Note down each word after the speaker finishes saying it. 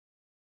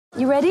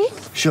You ready?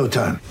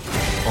 Showtime.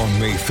 On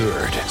May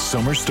 3rd,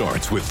 summer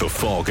starts with The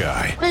Fall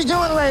Guy. Let's do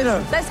it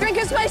later. Let's drink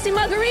a spicy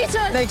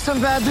margarita. Make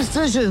some bad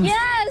decisions.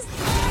 Yes!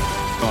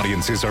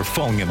 Audiences are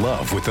falling in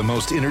love with the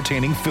most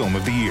entertaining film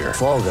of the year.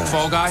 Fall Guy.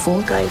 Fall Guy?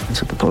 Fall guy.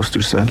 That's what the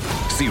poster said.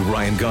 See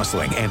Ryan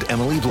Gosling and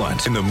Emily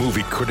Blunt in the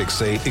movie critics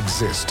say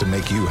exists to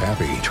make you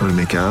happy. Trying to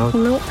make it out?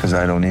 Nope. Because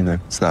I don't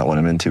either. It's not what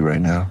I'm into right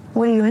now.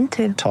 What are you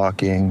into?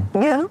 Talking.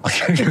 Yeah.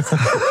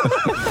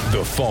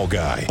 The Fall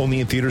Guy.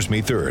 Only in theaters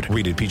May 3rd.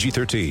 Rated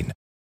PG-13.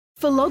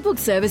 For logbook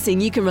servicing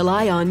you can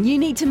rely on, you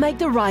need to make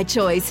the right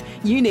choice.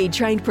 You need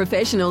trained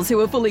professionals who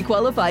are fully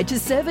qualified to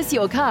service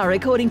your car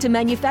according to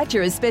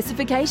manufacturer's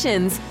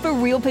specifications. For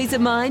real peace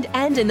of mind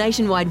and a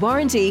nationwide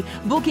warranty,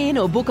 book in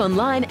or book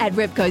online at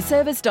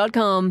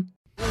repcoservice.com.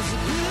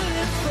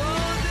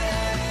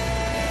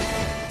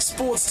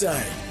 Sports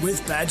Day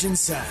with Badge and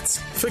Sats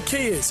for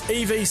Kia's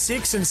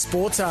EV6 and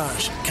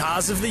Sportage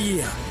Cars of the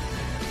Year.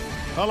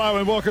 Hello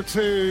and welcome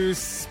to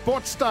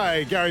Sports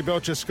Day. Gary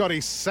Belcher, Scotty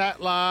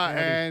Sattler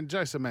and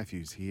Jason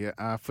Matthews here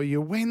for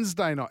your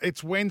Wednesday night.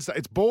 It's Wednesday.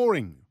 It's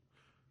boring,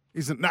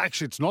 isn't it? No,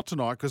 actually, it's not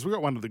tonight because we've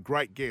got one of the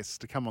great guests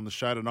to come on the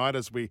show tonight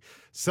as we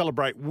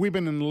celebrate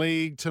Women in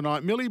League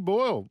tonight. Millie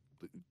Boyle,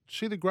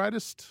 she the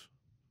greatest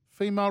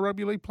female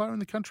rugby league player in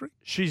the country?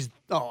 She's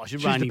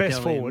She's the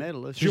best forward.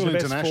 medalist. She's Dual the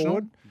best international.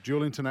 forward.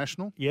 Dual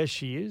international. Yes,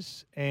 she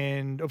is.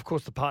 And, of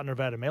course, the partner of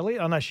Adam Elliott.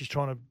 I know she's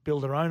trying to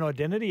build her own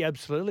identity,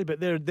 absolutely, but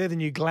they're the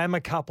new glamour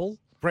couple.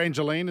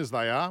 Brangeline as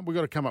they are. We've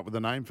got to come up with a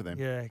name for them.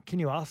 Yeah. Can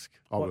you ask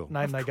I what will.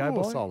 name Of they go by?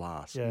 course I'll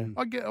ask. Yeah.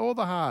 I get all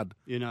the hard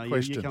You know, you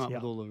questions. come up Yeah.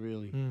 with all the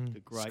really the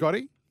great.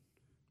 Scotty,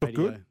 look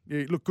radio. good.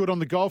 You look good on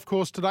the golf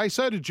course today.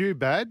 So did you,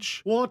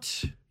 Badge.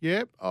 What?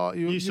 Yeah.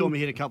 You saw me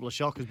hit a couple of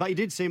shockers, but you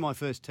did see my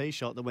first tee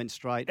shot that went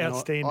straight. and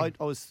Outstanding.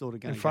 I was sort of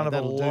going In front of a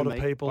lot of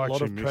people, I a lot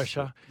actually of missed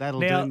pressure. That'll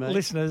now, do, mate.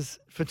 listeners,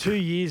 for 2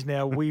 years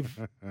now, we've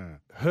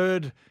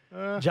heard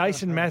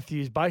Jason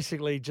Matthews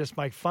basically just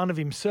make fun of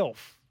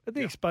himself at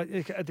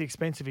the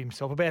expense of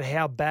himself about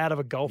how bad of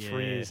a golfer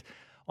he Yeah. is.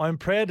 I'm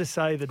proud to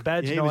say that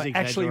Badge Yeah, he and was I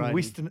actually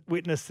exaggerating.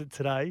 witnessed it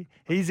today.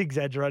 He's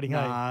exaggerating. hey?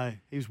 No,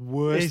 he was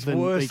worse He's than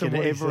worse we than could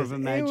what he ever have says.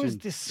 imagined.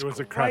 It was It was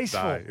a crap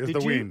disgraceful. day. It was Did the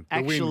you win. The win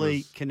actually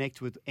was,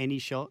 connect with any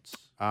shots?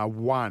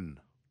 One.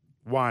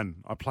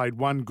 I played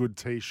one good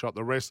tee shot.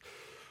 The rest,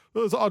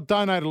 I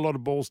donated a lot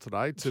of balls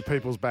today to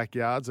people's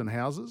backyards and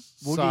houses.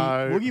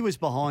 Woogie was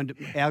behind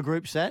our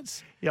group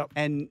sats. Yep.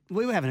 And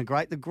we were having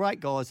the great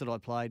guys that I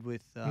played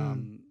with,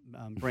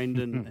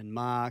 Brendan and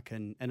Mark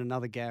and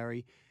another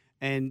Gary.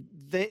 And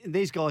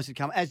these guys had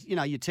come, as you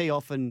know, you tee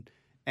off and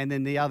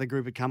then the other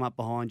group had come up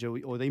behind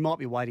you, or they might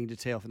be waiting to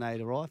tee off and they'd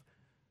arrive.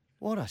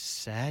 What a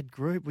sad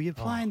group. Were you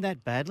playing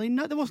that badly?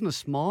 No, there wasn't a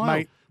smile.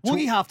 Mate,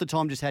 Woogie half the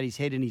time just had his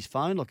head in his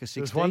phone like a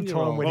There's one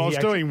 16-year-old. time when Well, I was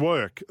doing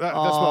work. That's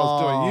what I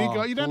was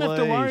doing. You don't have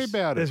to worry please.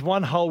 about it. There's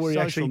one hole where he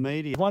Social actually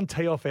media. one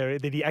tee off area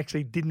that he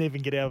actually didn't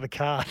even get out of the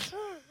cart.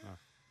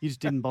 You just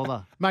didn't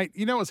bother. Mate,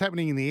 you know what's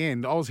happening in the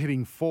end? I was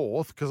hitting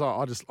fourth because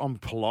I'm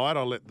polite.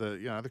 I let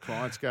the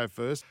clients go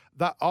first.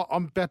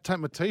 I'm about to take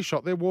my tee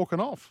shot. They're walking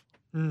off.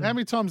 How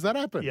many times that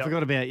happened? Yep.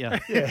 Forgot about you.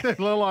 They're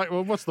like,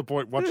 well, what's the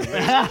point watching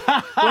this?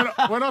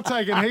 we're not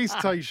taking his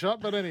tee shot,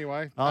 but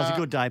anyway. Oh, it was a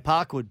good day.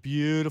 Parkwood,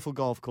 beautiful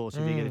golf course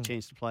if you get a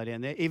chance to play down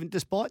there. Even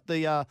despite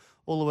the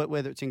all the wet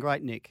weather, it's in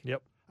great nick.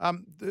 Yep.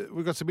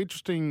 We've got some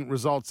interesting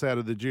results out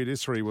of the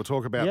judiciary we'll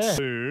talk about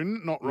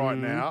soon, not right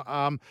now.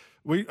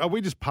 Are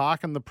we just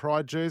parking the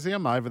Pride jersey?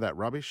 I'm over that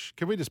rubbish.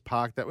 Can we just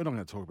park that? We're not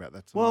going to talk about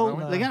that tonight, Well, are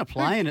we? they're going to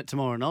play in it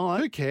tomorrow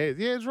night. Who cares?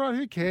 Yeah, it's right.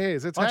 Who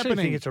cares? It's I actually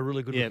happening. think it's a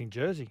really good Yeah. looking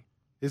jersey.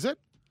 Is it?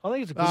 I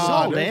think it's a good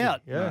Sold jersey.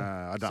 out. Yeah.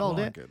 No, I don't Sold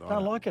like out. it.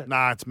 Don't like it.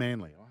 Nah, it's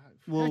manly.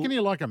 Well- How can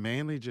you like a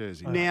manly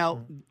jersey?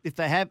 Now,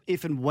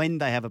 if and when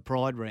they have a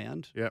Pride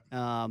round, Yep.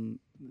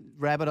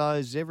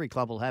 Rabbitohs, every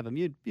club will have them.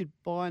 You'd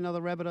buy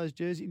another Rabbitohs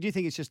jersey. Do you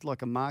think it's just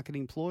like a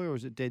marketing ploy, or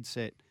is it dead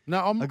set?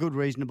 No, A good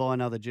reason to buy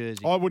another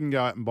jersey. I wouldn't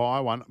go out and buy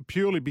one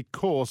purely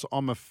because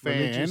I'm a fan.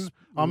 Religious-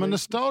 I'm a religious-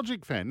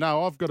 nostalgic fan.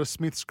 No, I've got a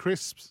Smith's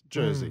Crisps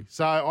jersey,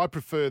 so I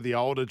prefer the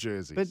older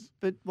jerseys.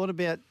 But what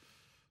about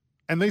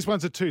and these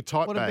ones are too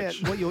tight what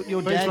badge. about what your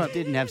These dad ones-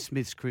 didn't have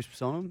Smith's crisps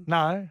on them?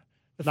 No.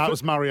 No, it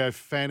was Mario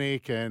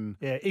Fanick and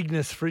Yeah,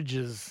 Ignis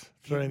Fridges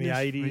through in the Ignis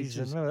 80s. Fridges.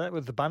 And remember that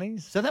with the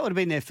bunnies? So that would have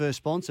been their first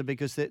sponsor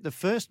because the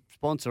first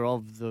sponsor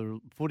of the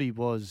footy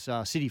was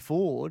City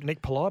Ford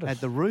Nick Politis. at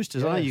the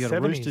Roosters. I know Yeah, you got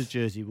a 70s. Roosters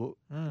jersey, Rook,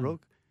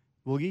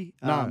 Woogie.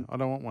 no, I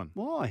don't want one.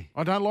 Why?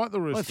 I don't like the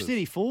Well, Roosters.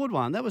 City Ford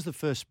one. That was the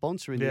first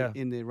sponsor in Yeah.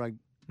 the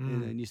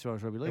New South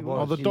Wales Rugby League.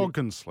 Oh, the in dog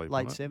can sleep.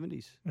 on late it.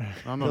 70s.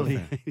 I'm not a early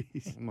fan.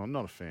 80s. I'm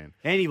not a fan.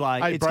 Anyway,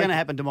 Hey, it's going to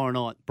happen tomorrow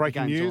night. The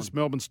Breaking game's news: on.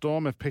 Melbourne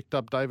Storm have picked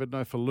up David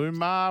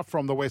Nofaluma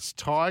from the West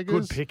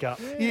Tigers. Good pickup.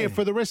 Yeah,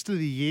 for the rest of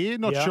the year.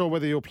 Not Yeah. sure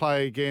whether you'll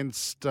play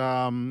against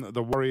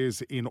the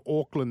Warriors in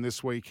Auckland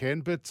this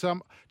weekend. But,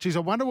 geez,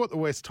 I wonder what the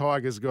West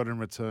Tigers got in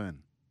return.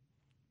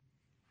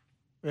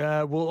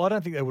 Well, I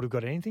don't think they would have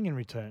got anything in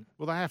return.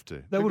 Well, they have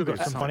to. They would have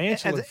got some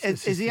financial Is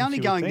assistance, he only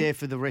you would going think. there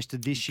for the rest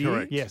of this year?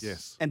 Correct. Yes.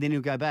 Yes. And then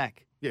he'll go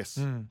back. Yes.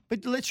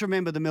 But let's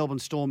remember the Melbourne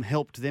Storm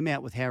helped them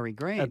out with Harry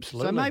Grant.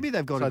 Absolutely. So maybe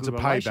they've got So a it's good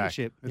a payback.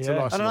 relationship. It's Yeah. a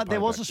nice I don't know. little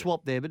There was payback, a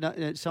swap there, but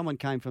no, someone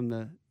came from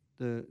the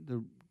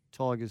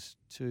Tigers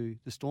to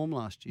the Storm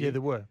last year. Yeah,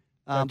 there were.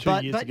 But 2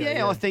 years ago,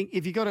 yeah, I think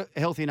if you've got a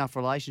healthy enough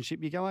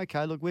relationship, you go,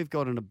 okay, look, we've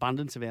got an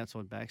abundance of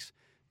outside backs.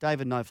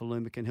 David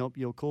Nofaluma can help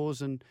your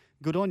cause, and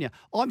good on you.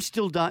 I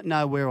still don't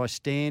know where I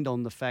stand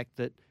on the fact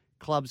that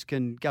clubs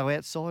can go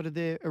outside of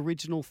their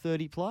original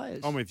 30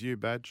 players. I'm with you,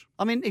 Badge.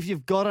 I mean, if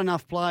you've got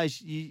enough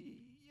players,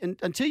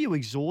 until you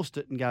exhaust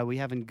it and go, we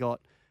haven't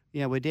got,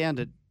 we're down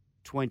to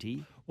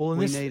 20. Well,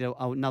 we need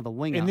another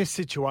winger. In this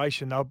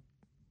situation,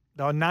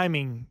 they were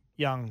naming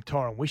young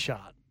Tyron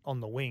Wishart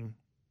on the wing.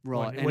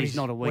 Right, and he's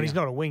not a winger. When he's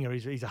not a winger,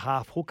 he's a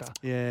half hooker.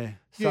 Yeah.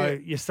 So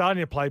you're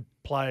starting to play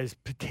players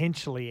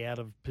potentially out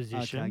of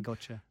position. Okay,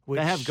 gotcha. which-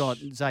 They have got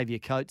Xavier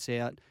Coates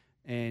out.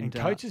 And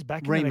Coates is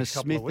back in the Remus next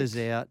couple of Smith weeks.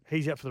 is out.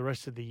 He's out for the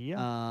rest of the year.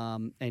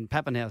 And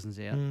Pappenhausen's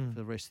out for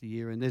the rest of the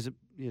year. And there's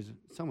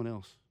someone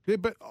else. Yeah,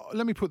 but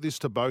let me put this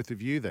to both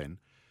of you then.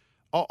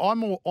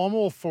 I'm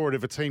all for it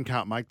if a team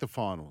can't make the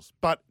finals.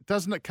 But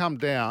doesn't it come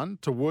down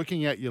to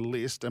working out your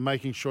list and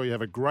making sure you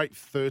have a great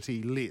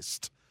 30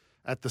 list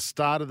at the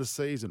start of the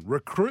season?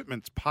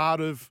 Recruitment's part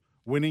of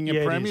winning a Yeah,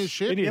 it is.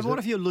 premiership. It is. Yeah, but what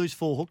if you lose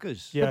 4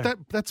 hookers? Yeah. But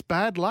that's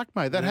bad luck,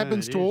 mate. That Yeah,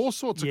 happens it to is. all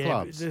sorts of Yeah,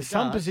 clubs. there's It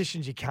some does.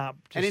 positions you can't.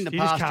 And in the you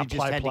past, just you can't just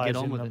play had to get players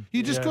on in with them. it.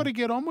 You just Yeah. got to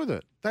get on with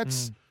it.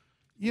 That's,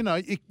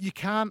 it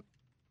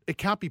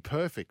can't be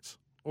perfect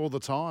all the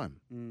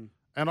time.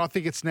 And I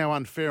think it's now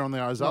unfair on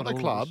those Not other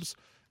always. clubs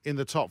in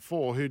the top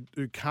 4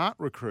 who can't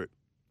recruit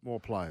more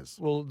players.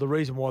 Well, the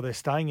reason why they're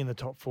staying in the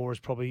top 4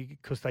 is probably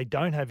because they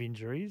don't have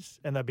injuries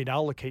and they've been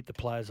able to keep the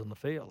players on the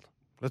field.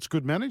 That's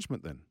good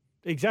management then.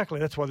 Exactly.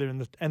 That's why they're in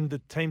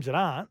the teams that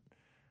aren't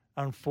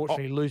are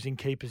unfortunately losing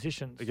key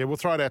positions. Okay, we'll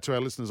throw it out to our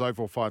listeners,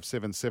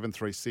 0457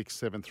 736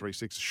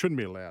 736. It shouldn't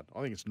be allowed.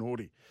 I think it's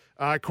naughty.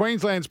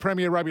 Queensland's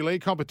Premier Rugby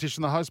League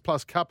competition, the Host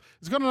Plus Cup,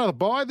 has got another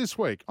bye this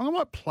week. I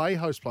might play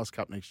Host Plus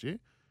Cup next year.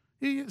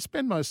 You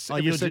spend most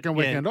every second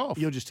weekend off.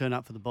 You'll just turn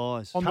up for the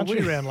buys. On the Country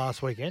week. round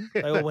last weekend.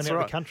 They all went That's out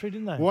right. the country,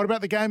 didn't they? What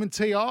about the game in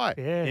TI? Yeah.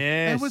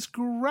 Yes. It was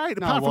great.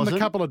 No, Apart it from the wasn't.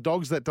 couple of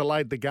dogs that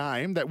delayed the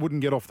game that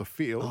wouldn't get off the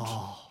field.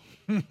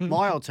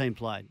 My old team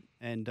played,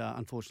 and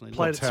unfortunately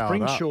Played lost. at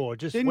towed up. Springshaw,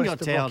 just Didn't west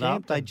got of towed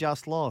up. Rockhampton. They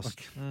just lost.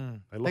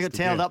 They They got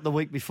towed up the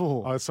week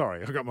before. Oh,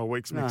 sorry. I got my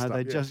weeks no, mixed up.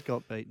 they yeah. just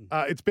got beaten.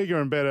 It's bigger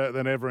and better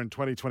than ever in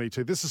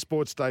 2022. This is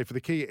Sports Day for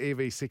the Kia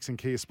EV6 and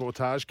Kia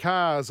Sportage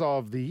Cars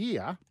of the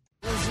Year.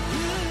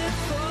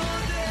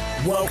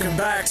 Welcome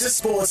back to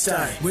Sports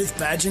Day with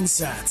Badge and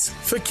Sats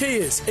for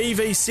Kia's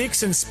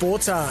EV6 and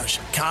Sportage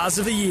Cars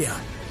of the Year.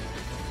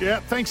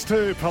 Yeah, thanks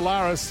to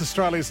Polaris,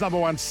 Australia's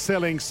 #1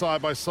 selling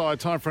side-by-side.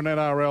 Time for an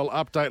NRL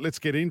update. Let's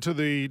get into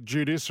the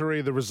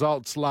judiciary, the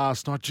results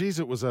last night. Geez,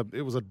 it was a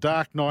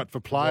dark night for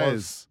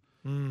players.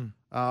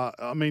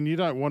 I mean, you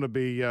don't want to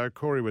be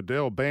Corey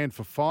Waddell, banned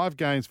for 5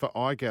 games for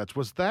eye gouge.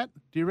 Was that,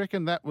 do you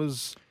reckon that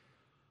was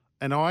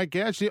an eye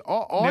gouge?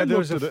 I there looked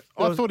was at it.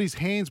 I thought his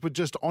hands were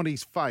just on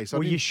his face.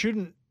 Well, you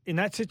shouldn't. In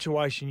that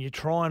situation, you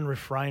try and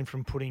refrain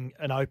from putting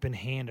an open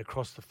hand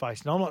across the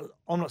face. Now,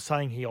 I'm not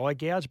saying he eye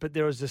gouged, but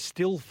there is a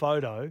still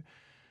photo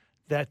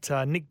that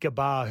Nick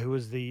Gabar, who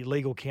was the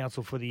legal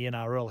counsel for the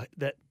NRL,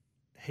 that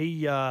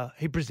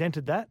he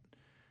presented that,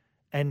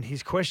 and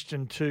his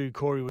question to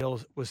Corey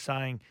Wells was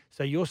saying,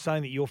 "So you're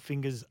saying that your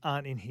fingers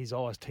aren't in his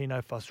eyes, Tino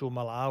Fasul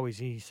Malawi's?"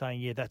 He's saying,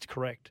 "Yeah, that's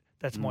correct.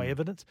 That's my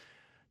evidence."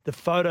 The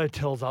photo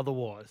tells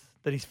otherwise,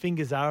 that his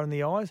fingers are in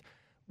the eyes.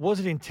 Was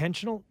it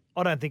intentional?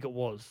 I don't think it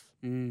was.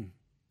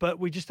 But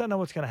we just don't know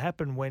what's going to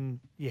happen when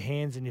your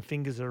hands and your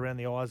fingers are around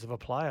the eyes of a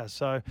player.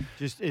 So I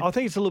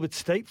think it's a little bit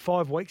steep,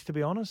 5 weeks, to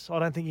be honest. I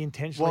don't think he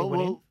intentionally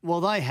went in.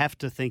 Well, they have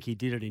to think he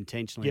did it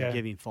intentionally Yeah. to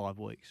give him 5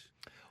 weeks.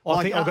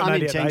 I think I've got no doubt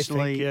they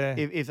unintentionally, think,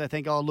 yeah. if they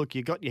think, oh, look,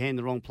 you got your hand in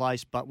the wrong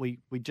place, but we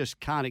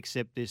just can't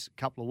accept this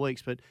couple of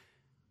weeks. But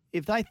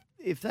if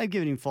they've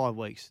given him 5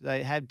 weeks,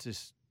 they had to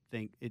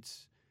think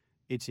it's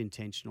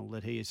intentional,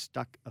 that he has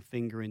stuck a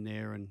finger in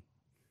there and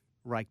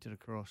raked it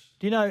across.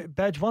 Do you know,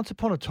 Badge, once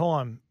upon a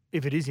time,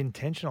 if it is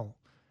intentional,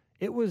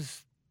 it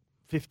was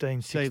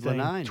 15, Steve 16,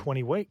 Linnane.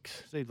 20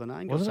 weeks. Steve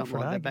Linnane got Wasn't it something for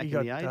like that an back age?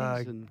 in You the got,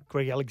 80s. And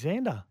Greg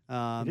Alexander.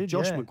 He did,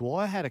 Josh yeah.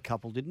 Maguire had a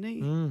couple, didn't he?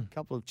 A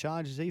couple of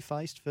charges he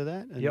faced for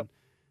that. And, Yep.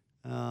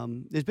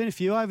 There's been a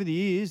few over the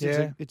years.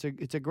 Yeah.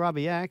 It's a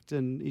grubby act,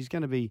 and he's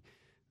going to be,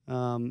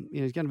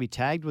 he's going to be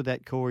tagged with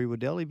that Corey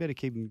Waddell. He better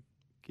keep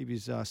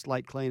his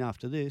slate clean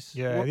after this.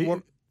 Yeah.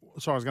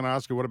 So I was going to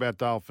ask you, what about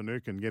Dale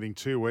Finucane getting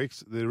 2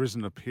 weeks? There is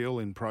an appeal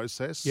in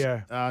process.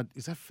 Yeah.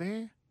 Is that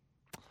fair?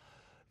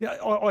 Yeah,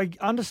 I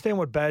understand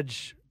what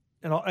Badge,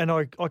 and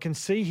I can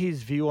see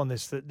his view on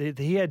this, that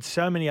he had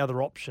so many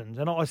other options.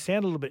 And I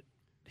sound a little bit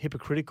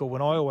hypocritical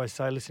when I always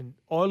say, listen,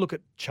 I look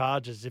at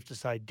charges as if to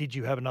say, did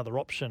you have another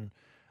option?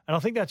 And I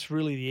think that's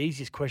really the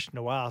easiest question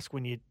to ask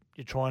when you're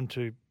trying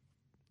to,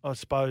 I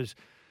suppose,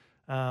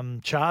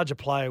 charge a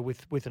player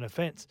with an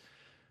offence.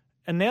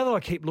 And now that I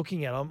keep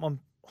looking at him,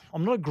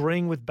 I'm not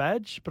agreeing with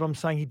Badge, but I'm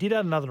saying he did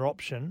have another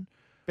option.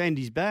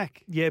 Bendy's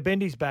back. Yeah,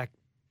 Bendy's back.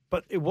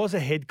 But it was a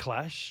head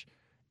clash,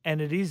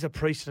 and it is a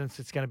precedence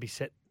that's going to be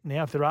set.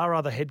 Now, if there are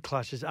other head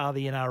clashes, are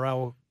the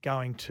NRL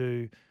going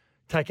to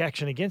take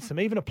action against them?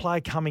 Even a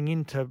player coming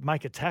in to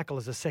make a tackle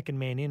as a second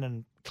man in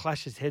and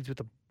clashes heads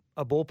with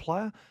a ball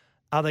player,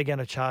 are they going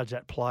to charge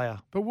that player?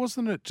 But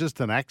wasn't it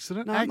just an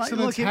accident? No, mate,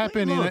 Accidents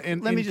happen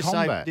in let me just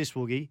combat. say this,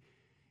 Woogie.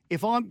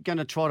 If I'm going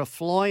to try to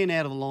fly in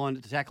out of the line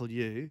to tackle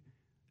you,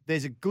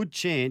 there's a good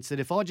chance that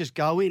if I just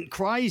go in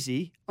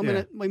crazy,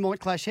 we might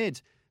clash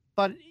heads.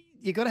 But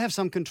you got to have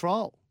some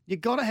control. You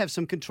got to have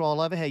some control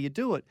over how you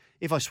do it.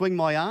 If I swing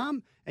my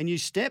arm and you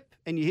step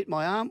and you hit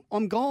my arm,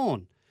 I'm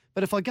gone.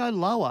 But if I go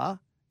lower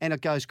and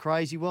it goes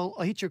crazy, well,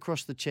 I hit you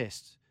across the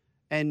chest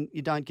and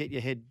you don't get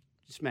your head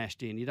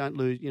smashed in. You don't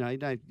lose, you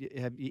don't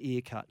have your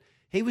ear cut.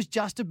 He was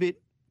just a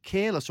bit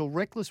careless or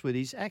reckless with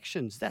his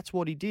actions. That's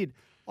what he did.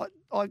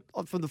 I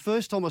from the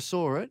first time I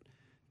saw it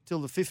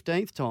till the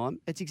 15th time,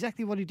 it's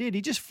exactly what he did.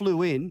 He just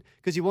flew in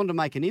because he wanted to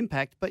make an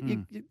impact, but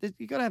you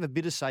got to have a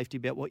bit of safety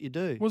about what you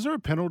do. Was there a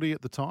penalty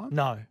at the time?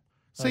 No.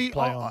 See,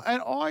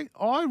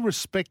 I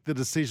respect the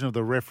decision of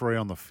the referee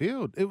on the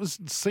field. It was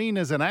seen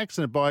as an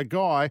accident by a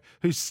guy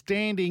who's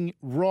standing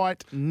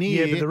right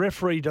near. Yeah, but the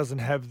referee doesn't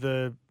have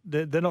they're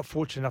not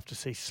fortunate enough to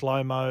see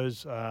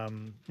slow-mos,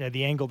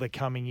 the angle they're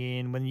coming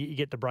in. When you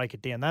get to break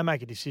it down, they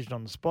make a decision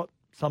on the spot.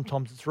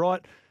 Sometimes it's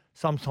right,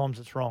 sometimes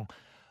it's wrong.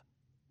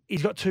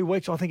 He's got 2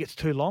 weeks. I think it's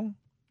too long.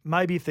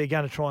 Maybe if they're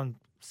going to try and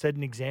set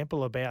an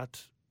example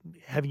about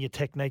having your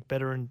technique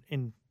better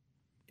in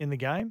the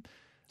game.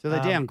 So they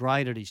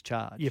downgraded his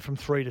charge. Yeah, from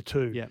 3 to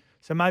 2. Yeah.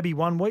 So maybe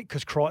 1 week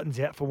because Crichton's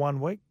out for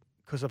 1 week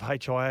because of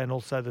HIA and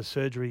also the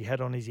surgery he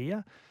had on his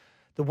ear.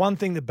 The one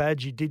thing the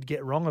Badgie did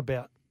get wrong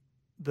about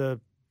the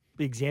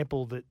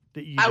example that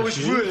you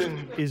used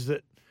is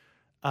that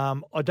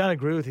I don't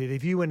agree with you.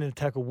 If you went in to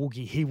tackle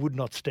Woogie, he would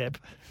not step.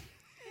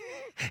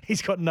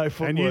 He's got no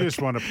footwork. And you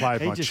just want to play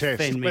with my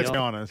chest, let's be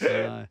honest.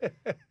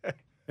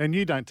 And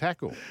you don't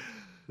tackle.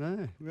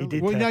 No. He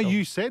did Well, tackle. no,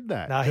 you said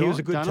that. No, he was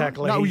a good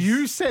tackler. No,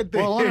 you said that.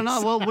 Well, I don't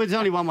know. Well, there's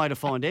only one way to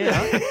find out.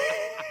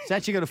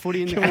 Satch, you got a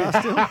footy in the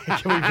car still?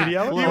 Can we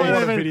video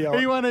it?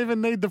 He won't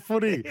even need the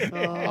footy.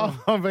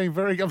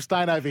 I'm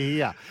staying over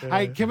here.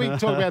 Hey, can we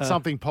talk about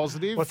something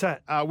positive? What's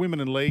that? Women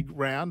in League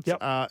round.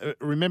 Yep.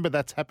 Remember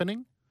that's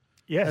happening?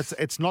 Yes.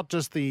 It's not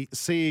just the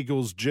Sea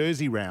Eagles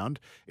jersey round.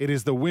 It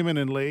is the Women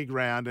in League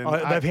round. And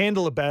they've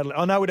handled it badly.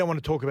 I know we don't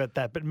want to talk about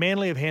that, but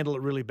Manly have handled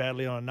it really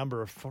badly on a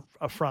number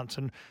of fronts.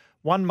 And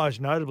one most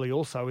notably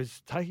also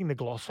is taking the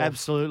gloss off.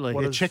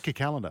 Absolutely. Check your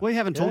calendar. We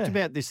haven't talked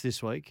about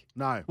this week.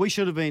 No. We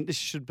should have been. This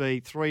should be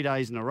 3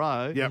 days in a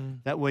row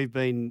that we've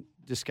been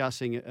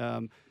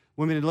discussing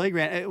Women in League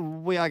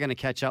round. We are going to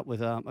catch up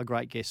with a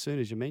great guest soon,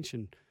 as you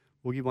mentioned.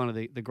 We'll give one of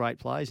the great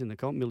players in the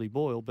comp, Millie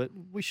Boyle, but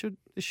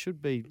this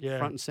should be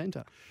front and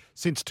centre.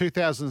 Since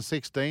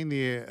 2016,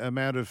 the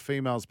amount of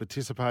females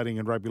participating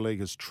in rugby league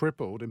has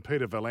tripled, and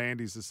Peter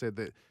V'landys has said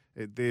that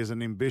there's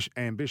an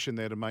ambition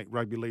there to make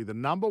rugby league the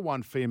number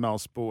one female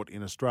sport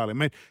in Australia. I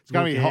mean, it's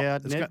going to be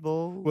hot.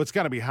 Netball. It's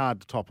going to be hard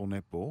to topple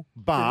netball,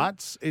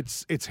 but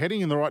it's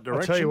heading in the right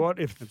direction. I'll tell you what,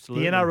 if the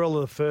NRL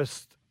are the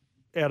first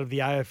out of the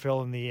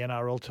AFL and the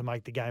NRL to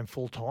make the game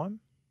full time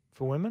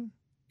for women,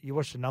 you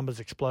watch the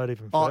numbers explode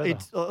even further.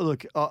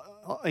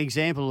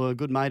 Example, a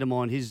good mate of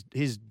mine,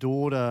 his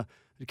daughter,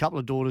 a couple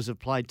of daughters have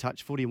played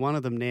touch footy. One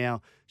of them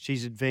now,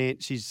 she's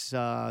advanced. She's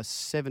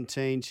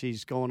 17.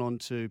 She's gone on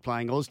to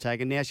playing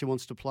OzTag, and now she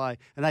wants to play.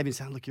 And they've been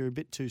saying, look, you're a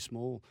bit too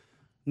small.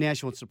 Now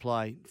she wants to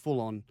play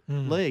full-on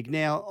league.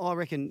 Now, I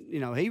reckon,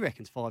 he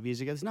reckons 5 years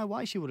ago, there's no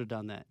way she would have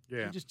done that.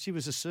 Yeah. She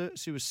was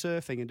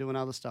surfing and doing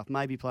other stuff,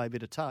 maybe play a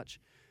bit of touch.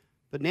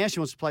 But now she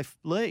wants to play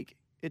league.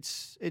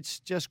 It's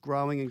just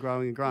growing and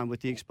growing and growing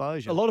with the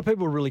exposure. A lot of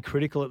people were really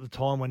critical at the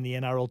time when the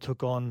NRL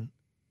took on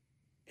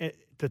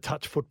the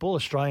touch football,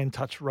 Australian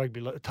touch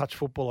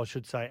football, I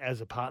should say,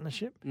 as a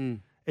partnership.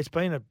 It's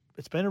been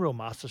a real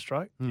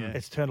masterstroke. Yeah.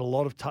 It's turned a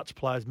lot of touch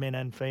players, men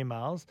and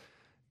females,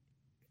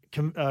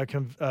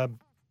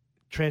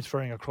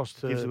 transferring across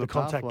to the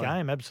contact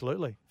game.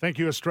 Absolutely. Thank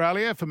you,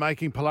 Australia, for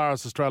making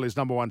Polaris Australia's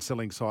number one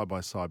selling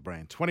side-by-side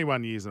brand.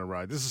 21 years in a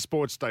row. This is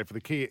Sports Day for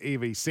the Kia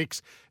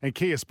EV6 and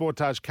Kia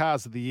Sportage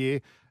Cars of the Year.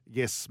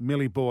 Yes,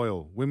 Millie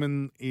Boyle,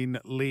 Women in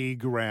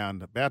League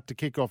round, about to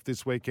kick off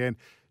this weekend.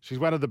 She's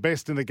one of the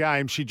best in the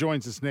game. She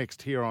joins us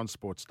next here on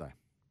Sports Day.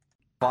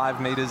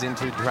 5 metres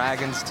into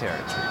Dragons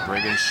territory.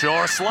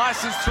 Brigginshaw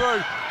slices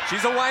through.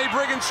 She's away.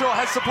 Brigginshaw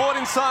has support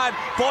inside.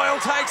 Boyle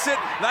takes it.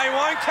 They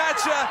won't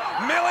catch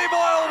her. Millie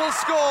Boyle will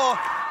score.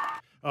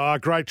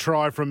 Great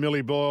try from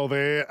Millie Boyle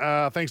there.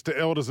 Thanks to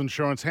Elders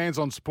Insurance.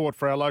 Hands-on support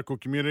for our local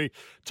community.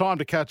 Time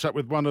to catch up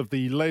with one of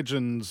the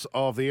legends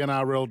of the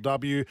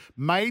NRLW.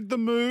 Made the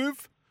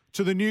move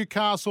to the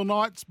Newcastle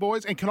Knights,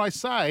 boys. And can I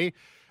say,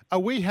 are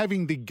we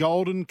having the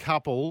golden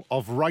couple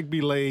of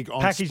rugby league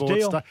on Package Sports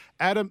deal. Day?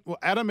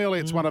 Adam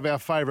Elliott's one of our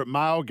favourite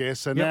male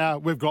guests, and now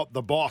we've got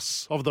the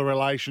boss of the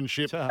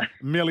relationship,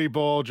 Millie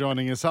Boyle,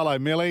 joining us. Hello,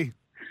 Millie.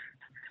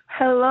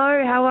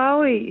 Hello, how are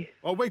we?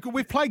 Well,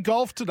 we've played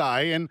golf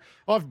today, and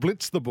I've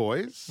blitzed the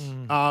boys,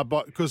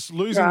 but because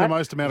losing the Right.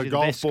 most amount of You're the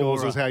golf best balls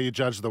scorer. is how you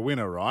judge the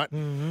winner, right?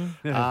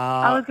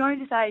 I was going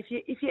to say,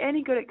 if you're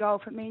any good at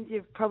golf, it means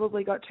you've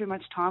probably got too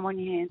much time on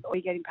your hands or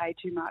you're getting paid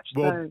too much.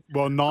 Well,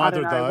 so, neither I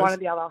don't of know, those. one or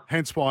the other.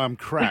 Hence why I'm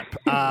crap.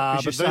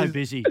 Because you're but so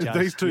busy, Jase.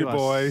 These two You are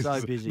boys.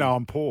 so busy. No,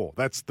 I'm poor.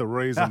 That's the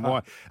reason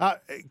why.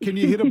 Can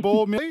you hit a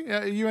ball, Millie?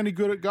 Are you any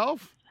good at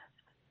golf?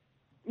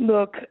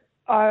 Look,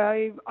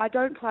 I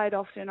don't play it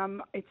often.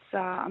 I'm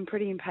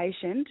pretty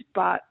impatient,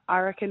 but I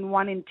reckon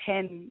 1 in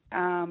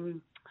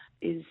 10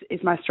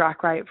 is my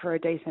strike rate for a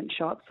decent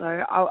shot.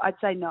 So I'd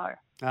say no.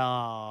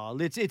 Oh,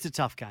 it's a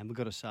tough game. We've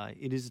got to say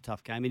it is a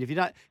tough game. And if you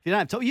don't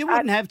have time, you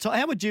wouldn't have time.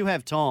 How would you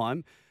have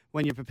time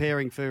when you're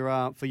preparing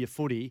for your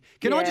footy?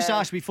 Can I just Yeah.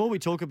 ask before we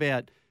talk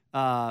about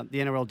the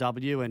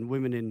NRLW and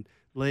Women in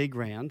League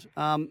round?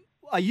 Are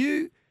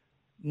you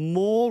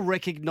more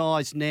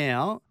recognised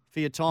now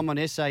for your time on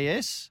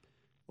SAS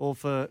or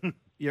for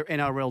your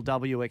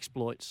NRLW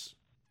exploits?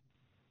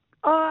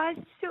 I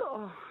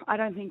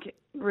don't think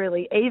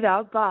really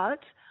either, but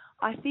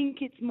I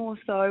think it's more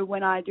so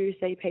when I do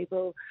see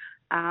people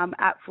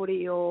at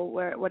footy or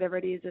whatever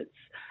it is.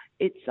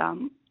 It's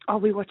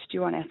we watched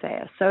you on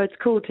SAS, so it's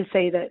cool to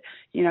see that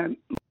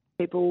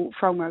people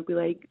from rugby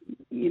league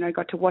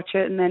got to watch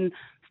it and then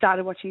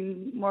started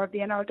watching more of the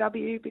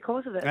NRLW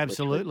because of it.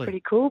 Absolutely. Which was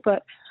pretty cool.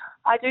 But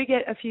I do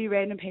get a few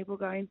random people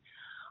going,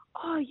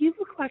 "Oh, you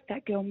look like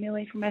that girl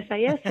Millie from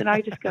SAS," and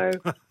I just go,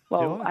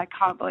 "Well, I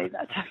can't believe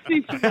that's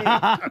happening to me."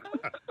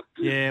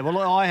 Yeah, well,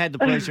 I had the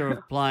pleasure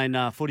of playing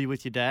footy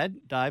with your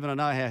dad, Dave, and I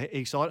know how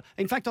excited.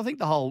 In fact, I think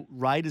the whole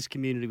Raiders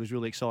community was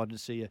really excited to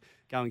see you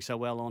going so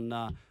well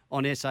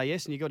on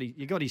SAS, and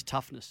you got his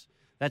toughness,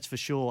 that's for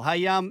sure.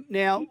 Hey,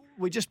 now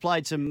we just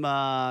played some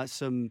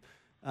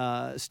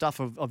stuff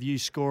of you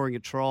scoring a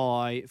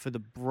try for the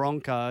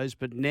Broncos,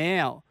 but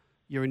now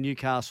you're a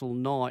Newcastle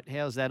Knight.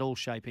 How's that all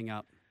shaping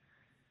up?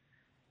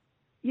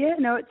 Yeah,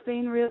 no, it's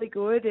been really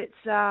good.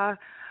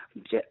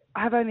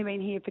 I've only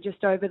been here for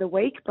just over the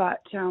week,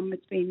 but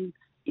it's been,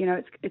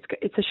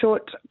 it's a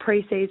short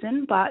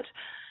pre-season, but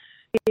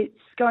it's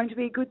going to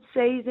be a good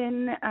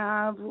season.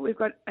 We've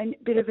got a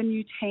bit of a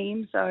new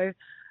team, so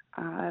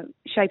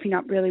shaping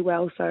up really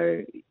well.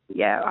 So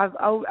yeah,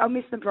 I'll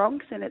miss the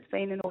Bronx, and it's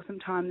been an awesome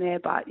time there.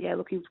 But yeah,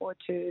 looking forward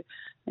to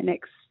the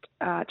next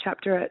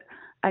chapter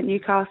at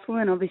Newcastle,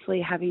 and obviously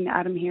having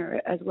Adam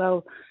here as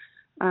well.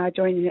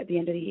 Joining at the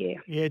end of the year.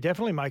 Yeah,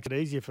 definitely makes it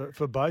easier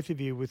for both of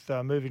you with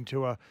moving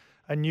to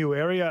a new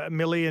area,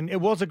 Millie. And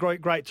it was a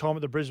great time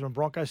at the Brisbane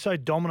Broncos, so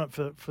dominant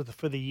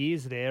for the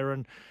years there.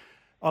 And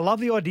I love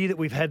the idea that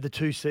we've had the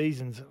 2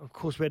 seasons. Of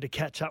course, we had to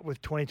catch up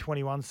with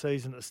 2021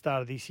 season at the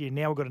start of this year.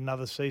 Now we've got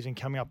another season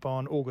coming up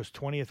on August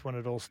 20th when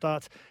it all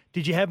starts.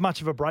 Did you have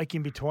much of a break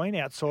in between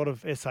outside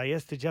of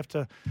SAS? Do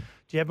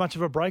you have much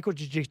of a break, or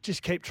did you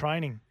just keep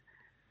training?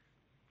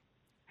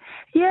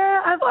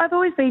 Yeah, I've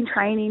always been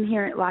training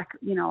here,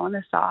 on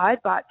the side.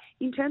 But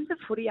in terms of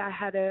footy, I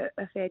had a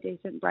fair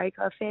decent break.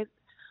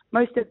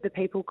 Most of the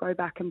people go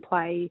back and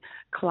play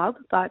club,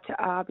 but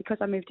because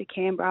I moved to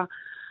Canberra,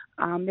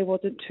 there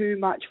wasn't too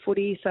much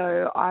footy,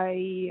 so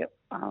I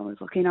was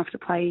lucky enough to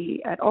play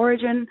at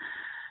Origin,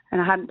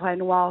 and I hadn't played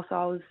in a while, so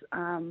I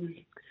was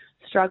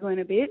struggling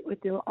a bit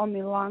on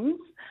my lungs,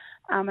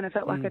 and I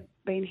felt like I'd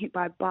been hit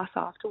by a bus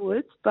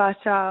afterwards. But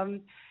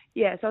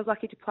yeah, so I was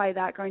lucky to play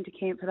that, going to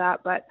camp for that.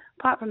 But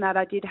apart from that,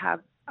 I did have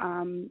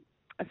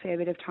a fair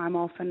bit of time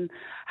off and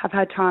have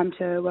had time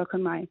to work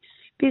on my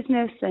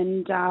business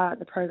and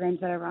the programs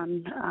that I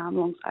run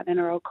alongside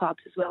NRL clubs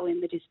as well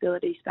in the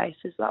disability space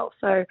as well.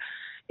 So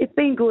it's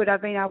been good.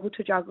 I've been able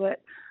to juggle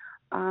it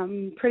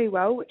pretty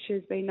well, which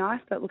has been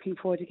nice, but looking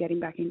forward to getting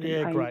back into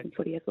playing some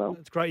footy as well.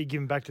 It's great you're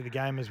giving back to the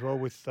game as well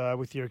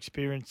with your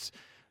experience.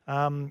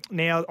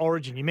 Now,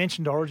 Origin, you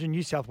mentioned Origin.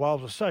 New South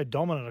Wales was so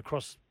dominant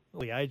across all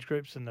the age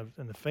groups and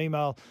the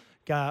female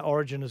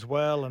Origin as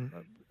well. And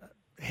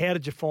how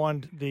did you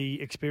find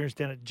the experience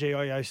down at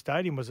GIO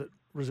Stadium? Was it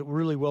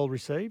really well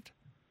received?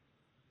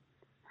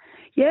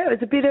 Yeah, it was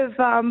a bit of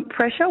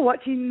pressure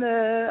watching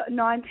the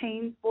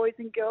 19 boys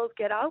and girls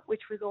get up,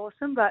 which was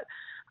awesome. But,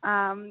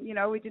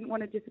 we didn't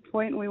want to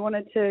disappoint, and we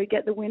wanted to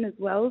get the win as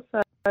well.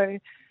 So,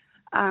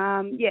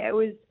 yeah, it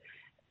was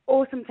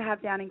awesome to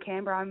have down in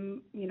Canberra.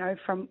 I'm,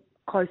 from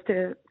close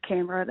to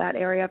Canberra, that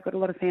area. I've got a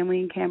lot of family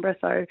in Canberra,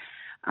 so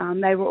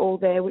they were all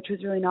there, which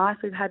was really nice.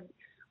 We've had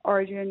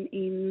Origin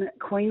in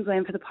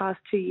Queensland for the past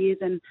 2 years,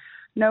 and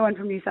no one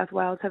from New South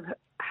Wales have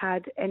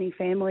had any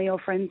family or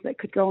friends that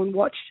could go and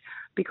watch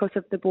because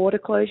of the border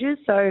closures.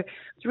 So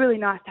it's really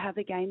nice to have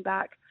the game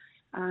back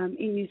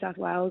in New South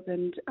Wales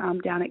and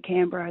down at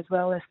Canberra as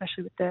well,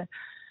 especially with the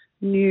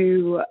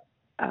new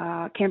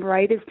Canberra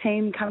Raiders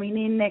team coming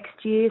in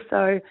next year.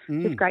 So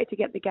it's just great to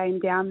get the game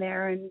down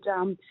there,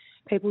 and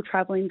people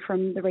travelling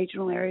from the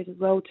regional areas as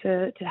well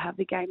to have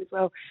the game as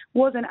well. It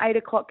was an 8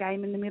 o'clock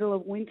game in the middle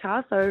of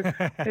winter, so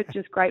it's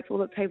just grateful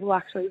that people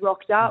actually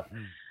rocked up.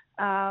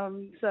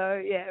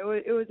 So, yeah,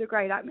 it was a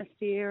great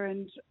atmosphere,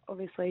 and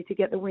obviously to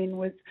get the win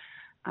was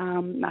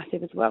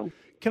massive as well.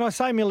 Can I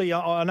say, Millie,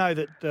 I know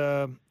that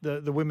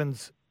the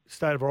women's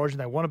state of origin,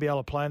 they want to be able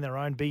to play on their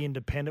own, be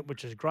independent,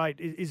 which is great.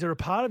 Is there a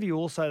part of you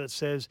also that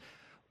says,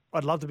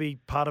 I'd love to be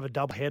part of a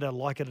double header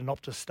like at an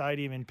Optus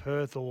Stadium in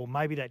Perth or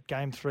maybe that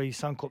Game 3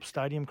 Suncorp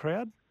Stadium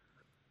crowd?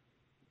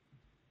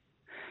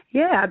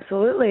 Yeah,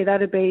 absolutely.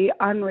 That'd be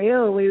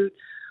unreal. Each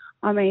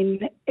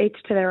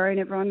to their own.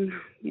 Everyone,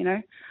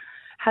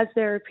 has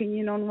their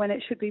opinion on when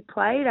it should be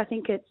played. I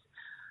think it's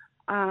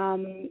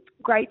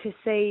great to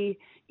see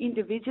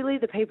individually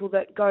the people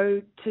that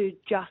go to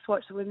just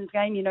watch the women's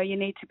game. You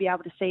need to be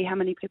able to see how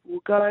many people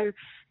will go,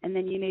 and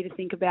then you need to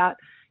think about,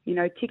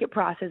 ticket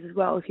prices as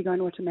well. If you're going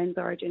to watch a men's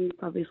origin,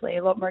 it's obviously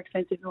a lot more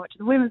expensive than watching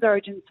the women's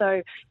origin.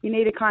 So you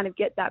need to kind of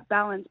get that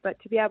balance.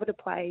 But to be able to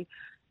play,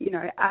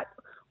 at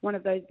one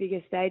of those bigger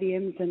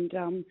stadiums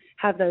and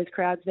have those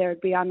crowds there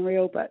would be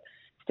unreal. But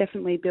it's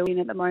definitely building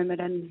at the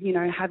moment, and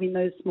having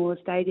those smaller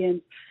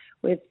stadiums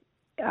with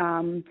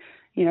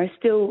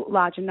still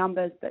larger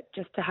numbers, but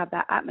just to have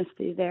that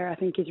atmosphere there, I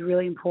think is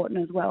really important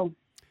as well.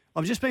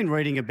 I've just been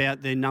reading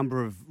about the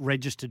number of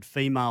registered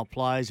female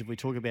players, if we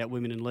talk about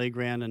women in league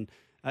round, and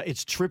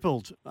it's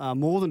tripled,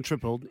 more than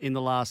tripled in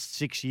the last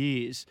 6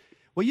 years.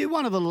 Were you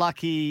one of the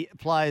lucky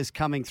players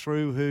coming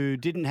through who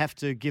didn't have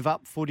to give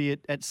up footy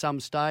at some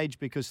stage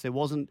because there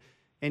wasn't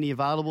any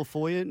available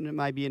for you,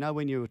 maybe,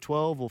 when you were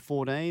 12 or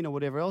 14 or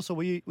whatever else, or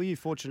were you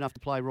fortunate enough to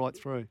play right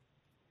through?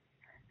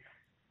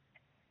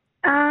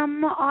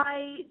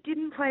 I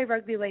didn't play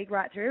rugby league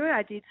right through.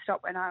 I did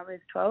stop when I was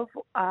 12,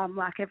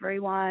 like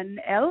everyone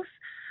else.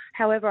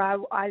 However,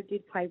 I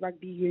did play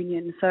rugby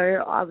union, so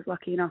I was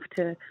lucky enough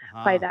to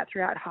play that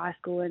throughout high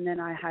school, and then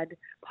I had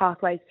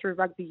pathways through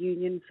rugby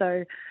union.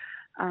 So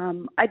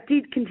I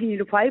did continue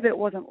to play, but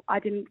I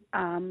didn't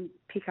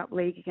pick up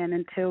league again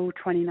until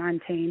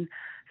 2019.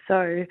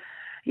 So,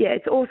 yeah,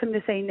 it's awesome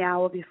to see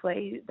now,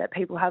 obviously, that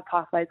people have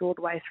pathways all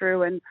the way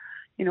through, and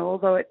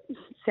although it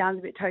sounds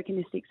a bit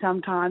tokenistic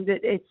sometimes,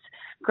 it's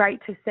great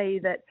to see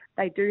that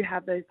they do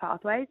have those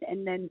pathways,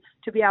 and then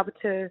to be able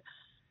to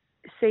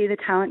see the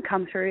talent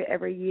come through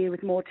every year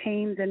with more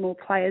teams and more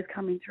players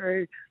coming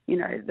through.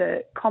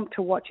 The comp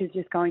to watch is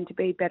just going to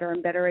be better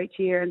and better each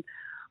year, and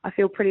I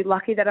feel pretty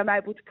lucky that I'm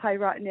able to play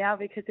right now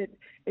because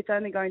it's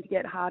only going to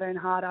get harder and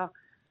harder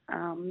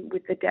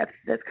with the depth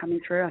that's coming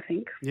through, I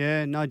think.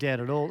 Yeah, no doubt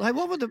at all. Hey,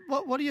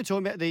 what are you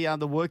talking about,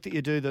 the work that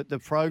you do, the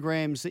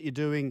programs that you're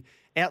doing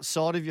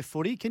outside of your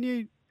footy? Can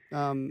you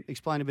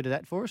explain a bit of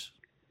that for us?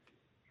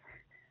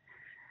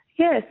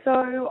 Yeah,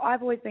 so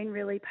I've always been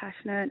really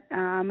passionate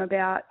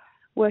about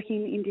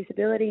working in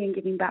disability and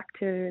giving back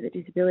to the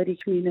disability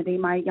community.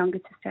 My younger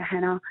sister,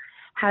 Hannah,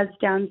 has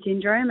Down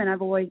syndrome, and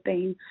I've always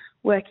been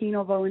working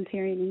or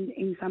volunteering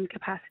in some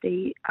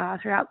capacity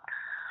throughout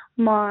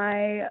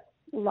my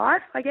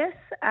life, I guess,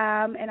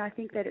 and I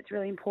think that it's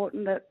really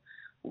important that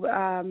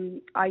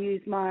I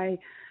use my,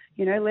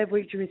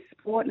 leverage with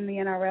sport and the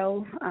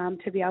NRL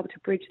to be able to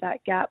bridge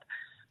that gap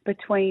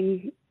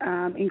between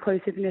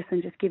inclusiveness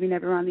and just giving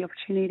everyone the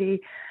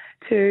opportunity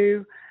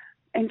to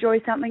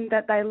enjoy something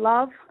that they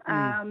love.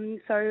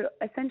 So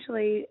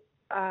essentially,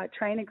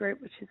 Trainer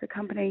Group, which is a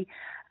company,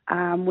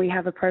 we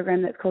have a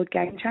program that's called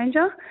Game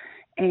Changer,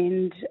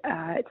 and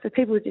it's for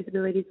people with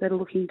disabilities that are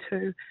looking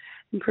to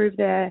improve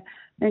their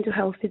mental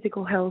health,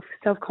 physical health,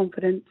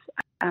 self-confidence,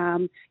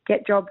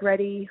 get job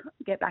ready,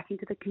 get back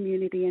into the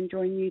community and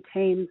join new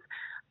teams.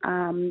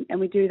 And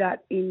we do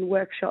that in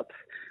workshops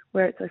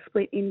where it's a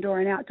split indoor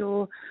and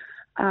outdoor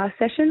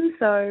session.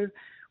 So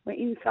we're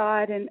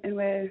inside and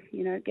we're,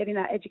 getting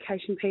that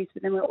education piece,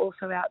 but then we're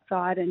also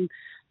outside and,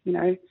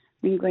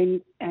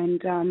 mingling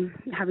and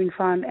having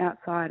fun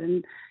outside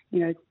and,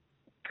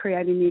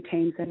 creating new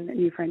teams and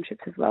new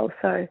friendships as well.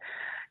 So,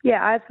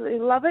 yeah, I absolutely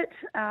love it.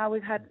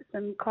 We've had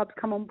some clubs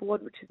come on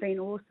board, which has been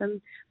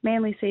awesome.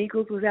 Manly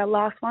Seagulls was our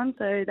last one,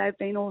 so they've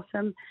been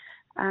awesome.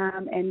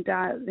 And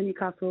the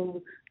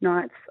Newcastle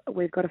Knights,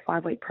 we've got a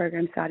 5-week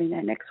program starting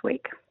there next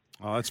week.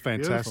 Oh, that's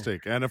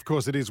fantastic. Beautiful. And, of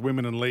course, it is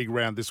Women in League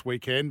round this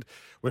weekend.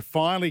 We're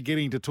finally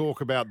getting to talk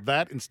about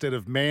that instead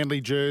of Manly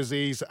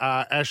jerseys,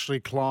 Ashley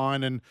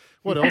Klein, and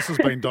what else has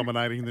been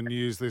dominating the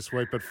news this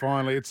week. But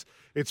finally,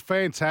 it's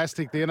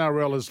fantastic. The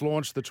NRL has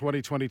launched the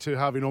 2022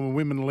 Harvey Norman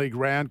Women in League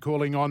round,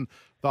 calling on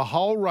the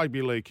whole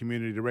rugby league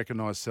community to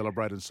recognise,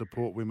 celebrate and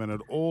support women at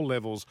all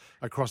levels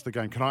across the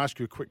game. Can I ask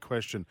you a quick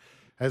question?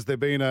 Has there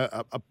been,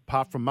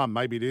 apart from Mum,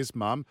 maybe it is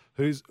Mum,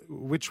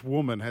 which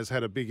woman has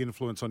had a big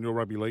influence on your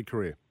rugby league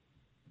career?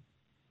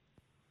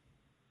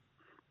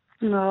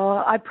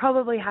 No, I'd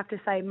probably have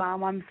to say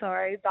Mum, I'm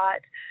sorry.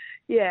 But,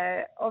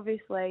 yeah,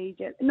 obviously,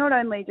 not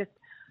only just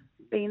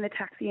being the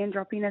taxi and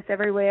dropping us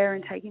everywhere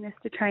and taking us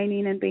to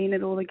training and being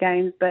at all the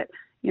games, but,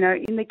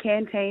 in the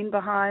canteen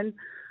behind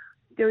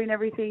doing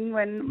everything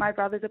when my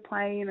brothers are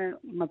playing. And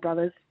my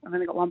brothers, I've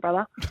only got one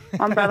brother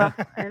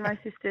and my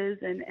sisters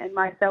and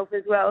myself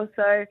as well.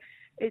 So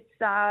it's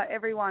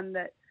everyone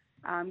that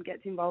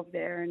gets involved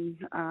there and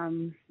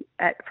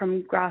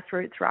from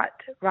grassroots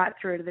right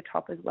through to the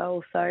top as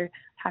well. So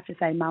have to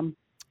say Mum.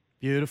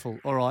 Beautiful.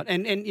 All right.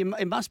 And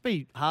it must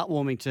be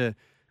heartwarming to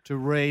to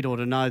read or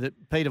to know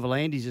that Peter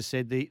V'landys has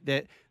said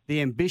that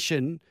the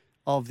ambition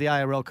of the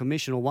ARL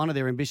Commission, or one of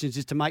their ambitions,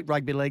 is to make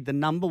rugby league the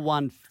number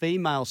one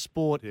female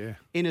sport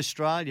in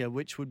Australia,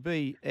 which would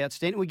be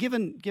outstanding. We're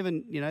given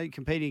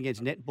competing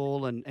against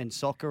netball and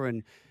soccer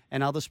and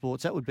other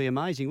sports, that would be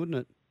amazing, wouldn't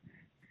it?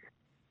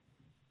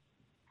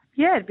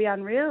 Yeah, it'd be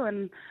unreal,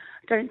 and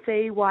I don't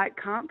see why it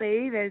can't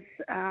be. There's,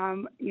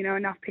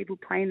 enough people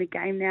playing the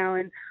game now,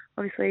 and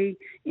obviously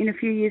in a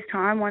few years'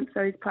 time, once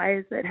those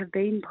players that have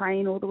been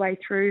playing all the way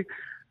through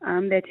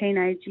their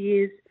teenage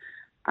years,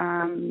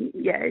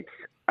 it's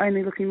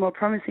only looking more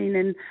promising,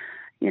 and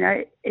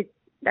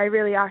they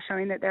really are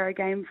showing that they're a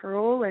game for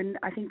all, and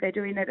I think they're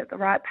doing it at the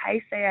right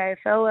pace. The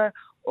AFL are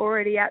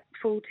already at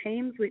full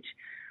teams, which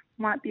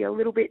might be a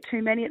little bit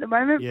too many at the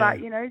moment, but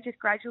just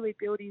gradually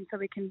building so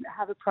we can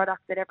have a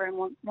product that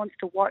everyone wants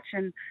to watch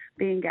and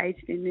be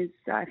engaged in is,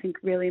 I think,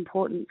 really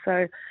important.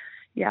 So,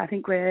 I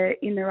think we're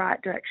in the right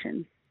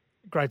direction.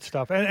 Great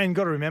stuff, and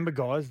got to remember,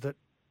 guys, that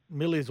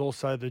Millie is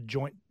also the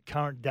joint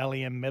current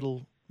Dally M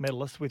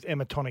medalist with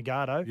Emma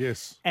Tonegado.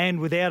 Yes.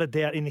 And without a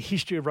doubt, in the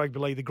history of rugby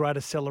league, the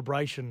greatest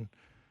celebration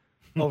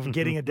of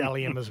getting a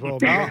Dally M as well.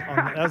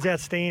 That was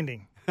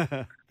outstanding.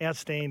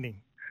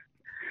 Outstanding.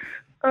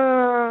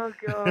 Oh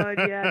God,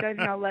 yeah. I don't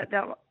think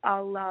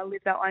I'll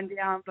live that one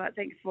down. But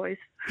thanks, boys.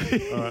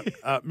 All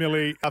right,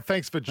 Millie,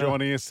 thanks for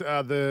joining us.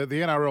 The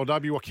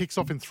NRLW kicks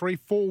off in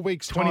 3-4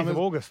 weeks' time. 20th of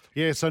August.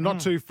 Yeah, so not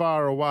too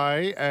far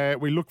away.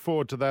 We look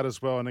forward to that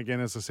as well. And again,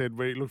 as I said,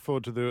 we look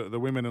forward to the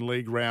Women in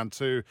League round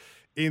 2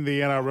 in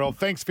the NRL.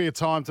 Thanks for your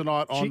time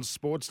tonight on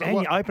Sports Day.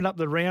 And you open up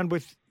the round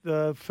with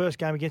the first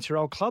game against your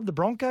old club, the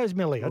Broncos,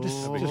 Millie. I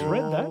just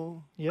read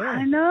that. Yeah.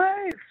 I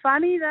know.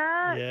 Funny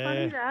that.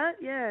 Yeah.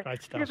 Yeah.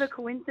 Great stuff. Bit of a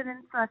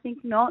coincidence, I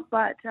think not,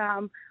 but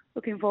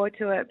looking forward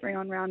to it. Bring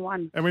on round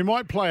 1. And we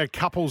might play a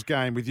couples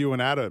game with you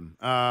and Adam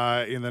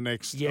in the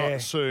next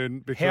soon.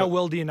 Because, how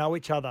well do you know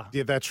each other?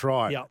 Yeah, that's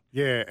right. Yep.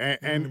 Yeah,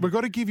 and we've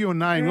got to give you a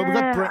name.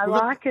 Yeah, I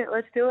like it.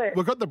 Let's do it.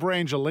 We've got the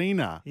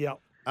Brangelina. Yep.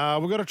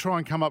 We've got to try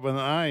and come up with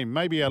a name.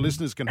 Maybe our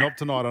listeners can help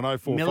tonight on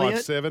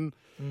 0457.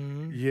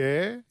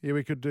 Yeah,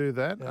 we could do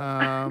that.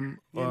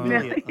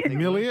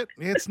 Milliot.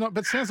 Yeah, it's not,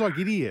 but it sounds like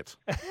idiot.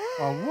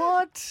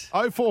 What?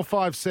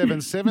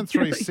 0457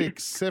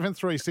 736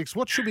 736.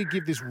 What should we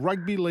give this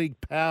rugby league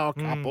power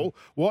couple?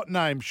 What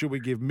name should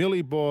we give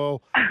Millie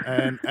Boyle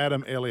and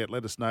Adam Elliott?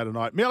 Let us know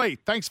tonight. Millie,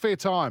 thanks for your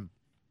time.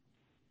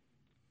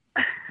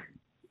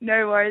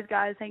 No worries,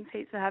 guys. Thanks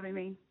heaps for having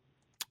me.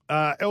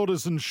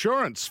 Elders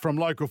Insurance, from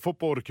local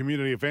football to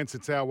community events.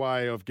 It's our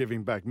way of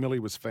giving back. Millie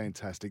was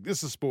fantastic.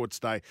 This is Sports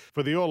Day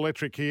for the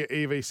all-electric Kia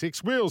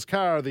EV6 Wheels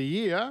Car of the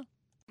Year.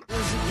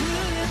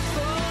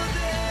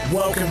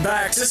 Welcome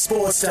back to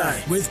Sports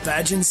Day with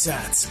Badge and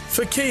Sats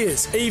for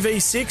Kia's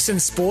EV6 and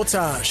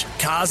Sportage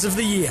Cars of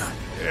the Year.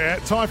 Yeah,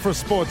 time for a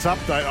sports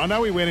update. I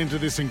know we went into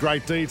this in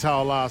great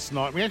detail last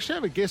night. We actually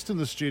have a guest in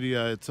the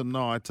studio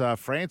tonight.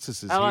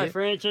 Francis is here. Hello,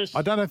 Francis.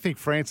 I don't think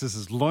Francis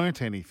has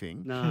learnt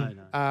anything. No.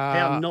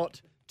 How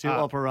not to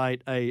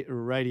operate a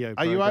radio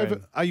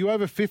program. Are you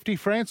over 50,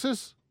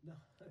 Francis? No.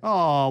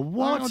 Oh,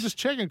 what? I'm just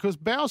checking because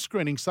bowel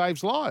screening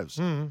saves lives.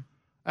 And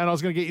I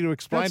was going to get you to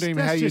explain to him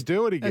how you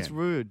do it again. That's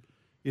rude.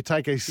 You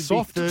take a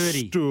soft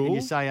 30 stool. And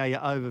you say, are you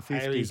over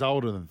 50? He's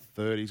older than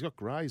 30. He's got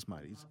greys,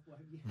 mate.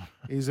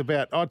 He's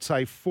about, I'd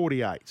say,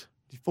 48.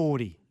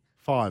 40.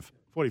 45.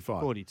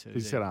 42. He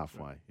said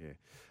halfway,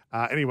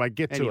 yeah. Anyway,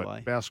 get to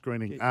it. Bowel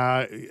screening.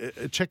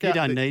 Check out. You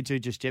don't need to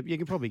just yet. You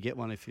can probably get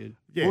one if you.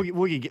 Yeah.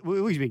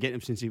 We've been getting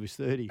him since he was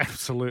 30.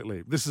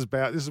 Absolutely. This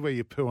is where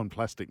you poo on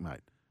plastic,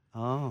 mate.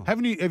 Oh.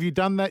 Have you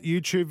done that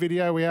YouTube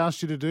video we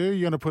asked you to do?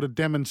 You're going to put a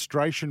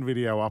demonstration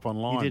video up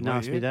online. You didn't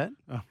ask me that.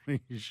 Oh,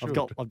 you should.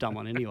 I've done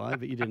one anyway,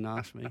 but you didn't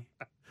ask me.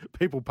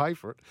 People pay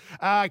for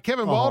it.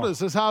 Kevin Walters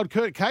has hailed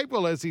Kurt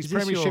Capewell as his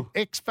premiership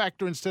X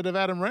Factor instead of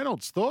Adam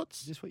Reynolds.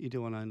 Thoughts? Is this what you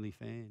do on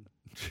OnlyFans?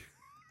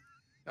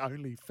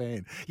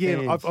 OnlyFan.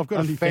 Yeah, I've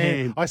got a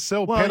fan. I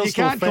sell pedestal you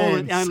can't fans. call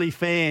it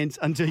OnlyFans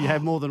until you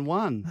have more than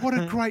one. What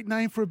a great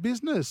name for a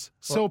business.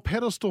 Sell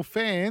pedestal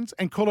fans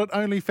and call it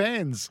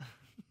OnlyFans.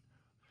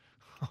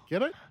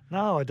 Get it?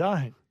 No, I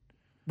don't.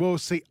 Well,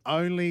 see, I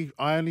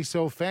only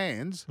sell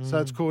fans, so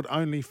it's called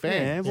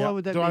OnlyFans. Yeah, why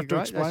would that Do be I have to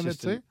great? explain that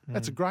to you?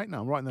 That's a great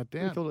name. I'm writing that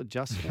down. We call it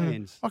Just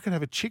Fans. I could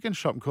have a chicken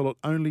shop and call it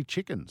Only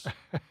Chickens.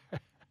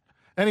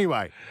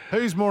 Anyway,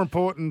 who's more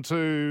important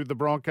to the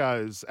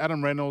Broncos,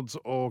 Adam Reynolds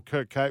or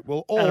Kurt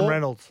Capewell? Adam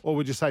Reynolds. Or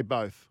would you say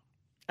both?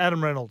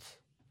 Adam Reynolds.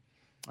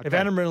 Okay. If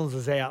Adam Reynolds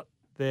is out,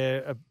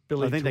 their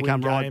ability I think to they win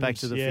come right games, back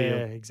to the field.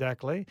 Yeah,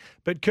 exactly.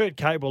 But Kurt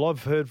Capewell,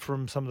 I've heard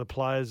from some of the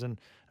players and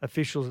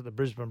officials at the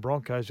Brisbane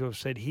Broncos who have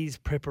said his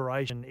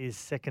preparation is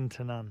second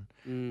to none.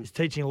 He's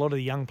teaching a lot of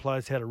the young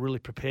players how to really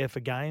prepare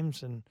for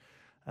games and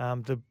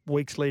the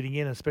weeks leading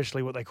in,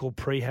 especially what they call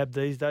prehab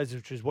these days,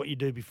 which is what you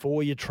do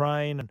before you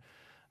train.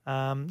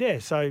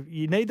 And so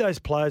you need those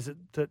players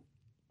that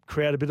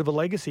create a bit of a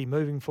legacy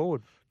moving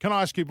forward. Can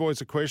I ask you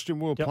boys a question?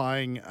 We were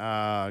playing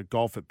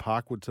golf at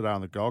Parkwood today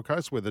on the Gold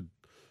Coast where the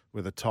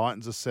where the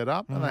Titans are set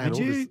up. And they had all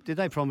this. Did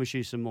they promise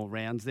you some more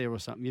rounds there or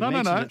something? You No.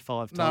 mentioned it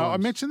 5 times. No, I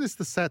mentioned this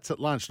to Sats at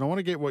lunch, and I want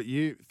to get what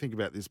you think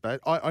about this, Bat.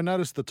 I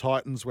noticed the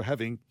Titans were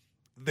having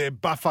their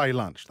buffet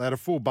lunch. They had a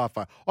full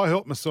buffet. I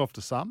helped myself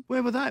to some.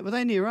 Where were they? Were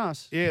they near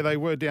us? Yeah, they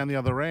were down the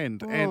other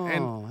end. Oh,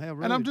 and how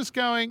rude. and I'm just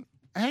going,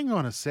 hang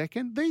on a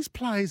second. These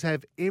players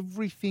have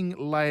everything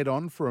laid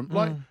on for them.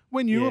 Like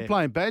when you were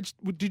playing Badge,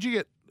 did you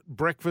get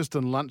breakfast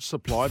and lunch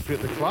supplied for you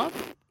at the club?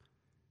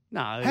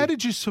 No. How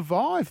did you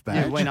survive,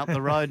 Badge? You went up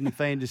the road and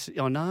found us.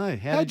 I know.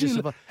 How did you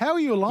survive? How are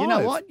you alive? You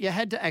know what? You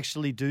had to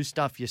actually do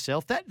stuff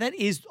yourself. That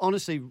is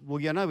honestly,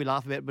 well, I know we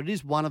laugh about it, but it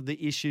is one of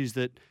the issues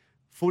that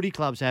footy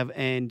clubs have,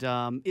 and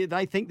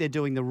they think they're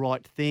doing the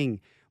right thing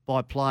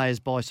by players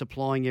by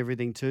supplying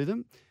everything to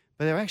them,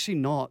 but they're actually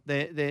not.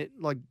 They're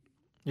like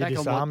You're back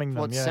disarming on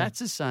them, what yeah.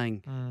 Sats is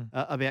saying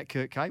about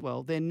Kurt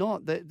Catewell. They're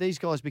not. These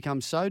guys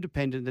become so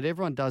dependent that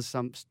everyone does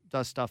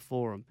stuff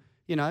for them.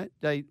 You know,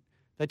 they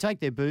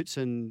take their boots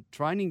and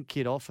training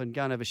kit off and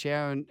go and have a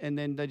shower, and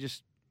then they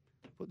just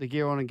put the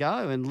gear on and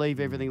go and leave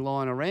everything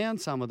lying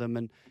around, some of them,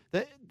 and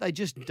they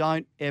just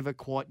don't ever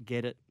quite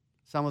get it.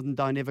 Some of them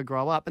don't ever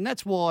grow up. And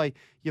that's why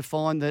you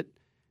find that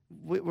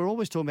we're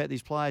always talking about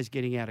these players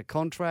getting out of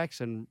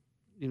contracts and,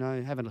 you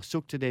know, having a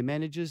sook to their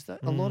managers.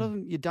 A lot of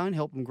them, you don't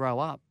help them grow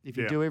up if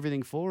you do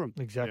everything for them.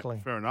 Exactly.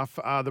 Yeah, fair enough.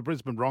 The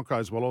Brisbane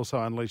Broncos will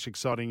also unleash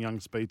exciting young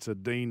speedster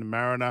Dean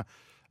Mariner.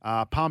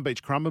 Palm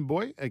Beach Crumben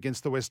Boy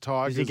against the West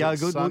Tigers. Does he go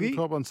good, Boogie?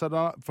 Suncorp on Saturday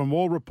night. From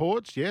all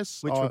reports,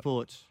 yes. Which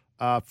reports?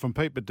 From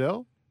Pete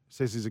Bedell.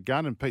 Says he's a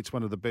gun, and Pete's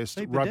one of the best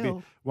Pete rugby,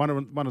 Bedell?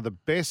 one of the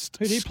best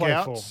Who'd he play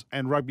scouts for?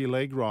 and rugby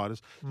league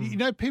riders. You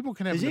know, people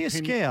can have. Is an he a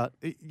opinion. scout?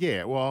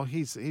 Yeah, well,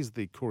 he's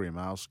the Courier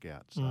Mail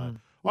scout. So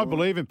I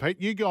believe in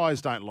Pete. You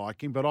guys don't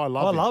like him, but I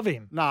love him. I love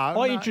him. No,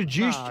 I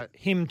introduced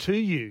him to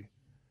you.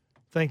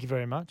 Thank you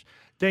very much.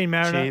 Dean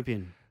Mariner.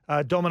 Champion.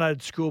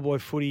 Dominated schoolboy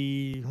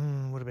footy,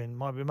 would have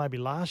been maybe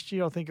last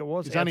year, I think it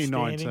was. He's only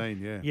Outstanding.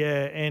 19, yeah.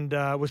 Yeah,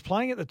 and was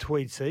playing at the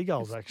Tweed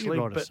Seagulls, actually.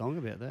 You write a but song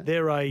about that.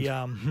 They're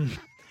a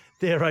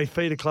they're a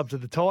feeder club to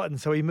the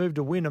Titans, so he moved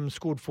to Wynnum,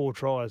 scored 4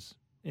 tries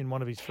in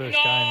one of his first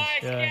games.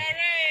 Yeah.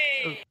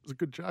 It was a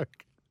good joke.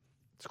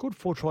 Scored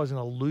 4 tries in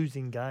a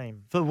losing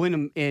game For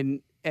Wynnum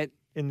in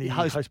the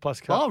Host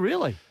Plus Cup. Oh,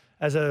 really?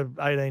 As a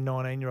 18,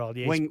 19-year-old.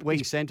 Yeah,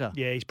 Wing centre.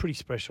 Yeah, he's pretty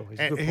special. He's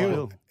a And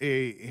good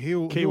player.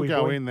 he'll Kiwi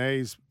go boy. in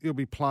there. He'll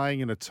be playing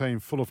in a team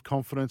full of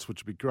confidence,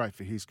 which would be great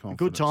for his confidence.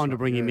 Good time to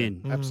bring him Yeah,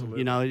 in. Absolutely.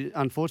 You know,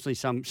 unfortunately,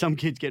 some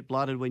kids get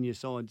blooded when your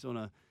side's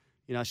on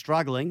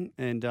struggling,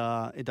 and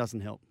it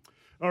doesn't help.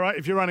 All right,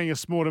 if you're running a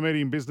small to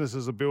medium business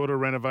as a builder,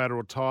 renovator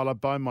or tiler,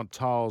 Beaumont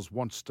Tiles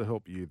wants to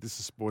help you. This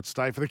is Sports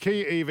Day for the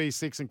Kia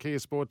EV6 and Kia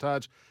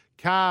Sportage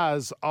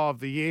Cars of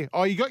the Year.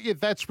 Oh, you got your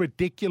That's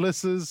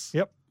Ridiculouses?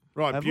 Yep.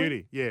 Right, Have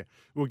beauty. Yeah,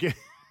 we'll get.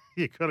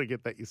 You got to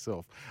get that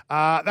yourself.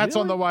 That's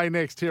on the way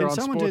next here Can on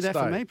someone Sports do that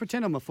Day. for me?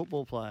 Pretend I'm a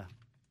football player.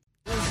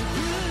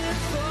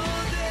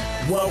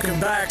 Welcome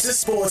back to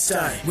Sports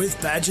Day with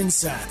Badge and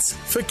Sats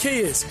for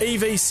Kia's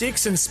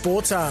EV6 and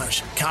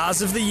Sportage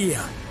Cars of the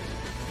Year.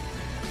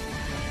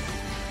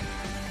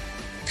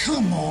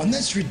 Come on,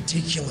 that's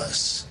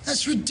ridiculous.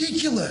 That's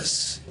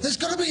ridiculous. There's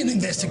got to be an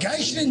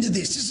investigation into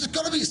this. This has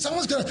got to be,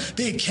 someone's got to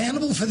be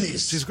accountable for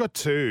this. She's got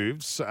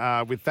tubes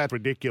with That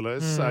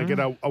Ridiculous. Get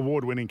an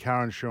award-winning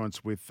car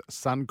insurance with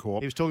Suncorp.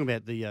 He was talking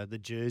about the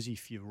Jersey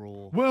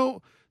furore.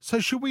 Well, so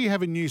should we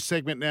have a new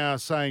segment now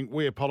saying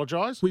we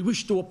apologise? We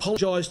wish to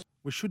apologise.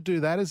 We should do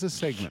that as a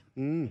segment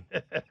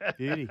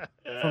Beauty.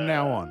 from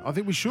now on. I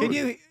think we should. Can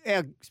you,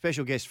 our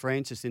special guest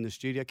Francis in the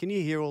studio, can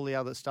you hear all the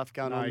other stuff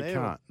going No, on you there?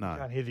 can't. No.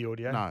 Can't hear the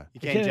audio. No. You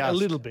can a just.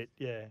 little bit,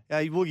 yeah.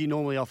 Woogie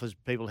normally offers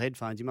people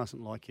headphones. He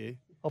mustn't like you.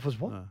 Offers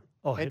what? No.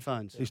 Oh,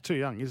 Headphones. He's too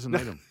young. He doesn't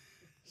need them.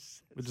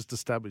 We just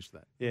established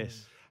that.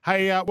 Yes.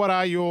 Hey, what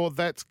are your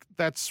That's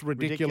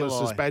Ridiculous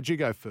Ridiculi. Badge? You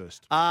go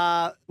first.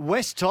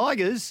 West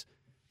Tigers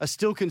are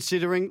still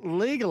considering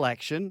legal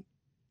action.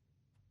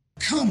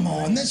 Come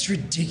on, that's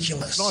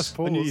ridiculous. Nice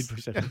I knew you'd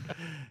pause. push that.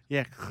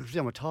 Yeah, 'cause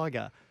I'm a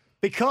tiger.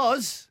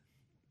 Because,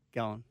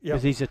 go on.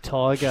 Yep. he's a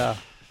tiger.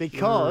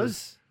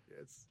 Because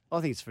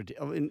I think it's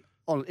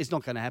it's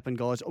not going to happen,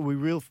 guys.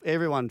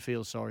 Everyone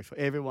feels sorry for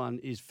everyone.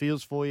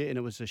 Feels for you, and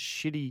it was a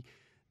shitty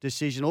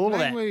decision. All of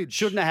that Language.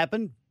 shouldn't have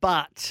happened,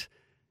 but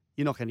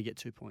you're not going to get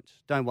 2 points.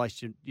 Don't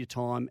waste your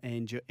time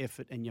and your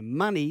effort and your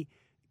money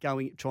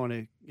trying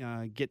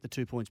to get the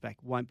 2 points back.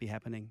 Won't be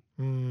happening.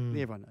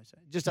 Everyone knows that.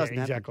 It just doesn't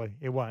happen. exactly.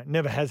 It won't.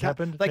 Never has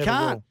happened. They never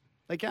can't. will.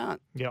 They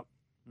can't. Yep.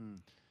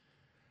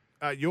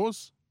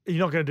 Yours? You're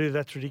not going to do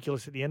That's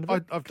Ridiculous at the end of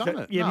it? I've done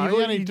it. Yeah, No, but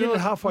you only you do did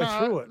it halfway No,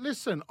 through it.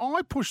 Listen,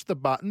 I push the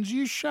buttons.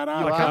 You shut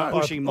up. You Okay, are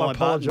pushing I my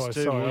buttons apologise,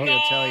 too. sorry. I'm going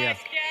to tell you.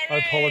 I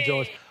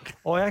apologise.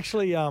 I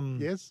actually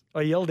Yes?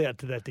 I yelled out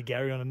to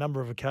Gary on a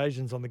number of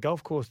occasions on the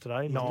golf course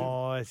today.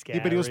 Nice, Gary.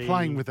 Yeah, but he was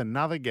playing with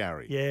another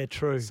Gary. Yeah,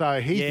 true. So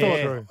he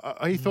Yeah.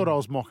 thought I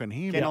was mocking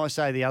him. Can I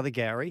say the other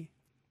Gary?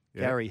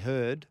 Yeah. Gary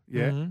Hurd.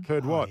 Yeah.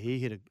 Heard what? He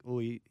hits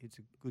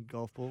a good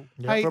golf ball.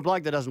 Hey- For a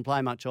bloke that doesn't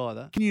play much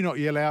either. Can you not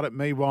yell out at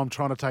me while I'm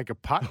trying to take a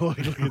putt? Look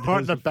at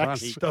right in the those back,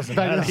 funny- Doesn't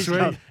back of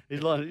matter. the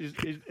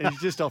swing. He's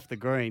just off the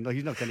green. Like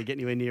he's not going to get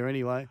anywhere near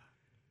anyway.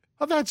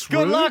 Oh, that's Good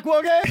rude. luck,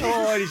 Woggy.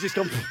 Oh, and he's just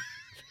gone.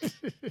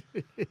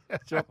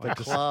 Dropped the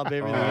club,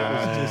 everything. It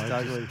was just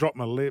ugly. Drop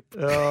my lip.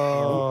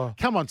 Oh.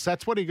 Come on,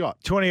 Sats. What do you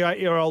got?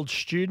 28-year-old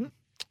student.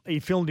 He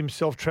filmed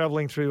himself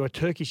travelling through a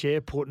Turkish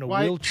airport in a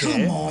Wait,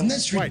 wheelchair. Come on,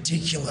 that's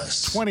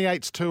ridiculous.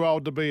 28's too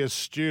old to be a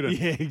student.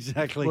 Yeah,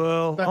 exactly.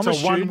 Well, That's I'm a a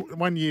student.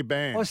 one year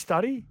ban. I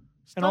study, and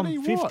Study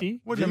I'm what?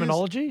 50. What is-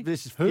 Criminology.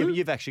 This is Who?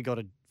 You've actually got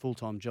a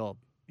full-time job.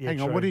 Yeah,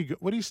 Hang on, true.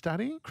 what are you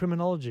studying?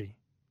 Criminology.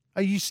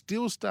 Are you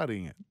still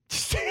studying it?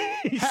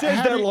 He How says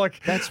that do- like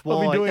That's I've been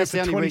why. doing That's it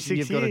the for only reason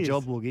 26 you've got a years.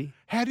 job, Woogie.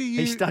 How do you?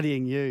 He's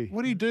studying you.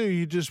 What do?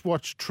 You just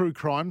watch true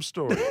crime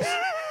stories?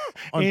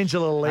 on-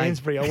 Angela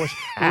Lansbury. I watched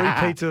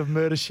repeats of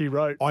Murder, She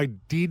Wrote. I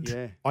did.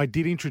 Yeah. I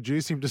did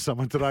introduce him to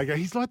someone today. I go,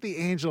 he's like the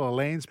Angela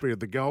Lansbury of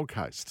the Gold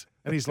Coast,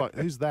 and he's like,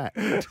 who's that?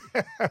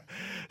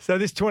 So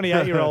this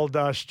 28-year-old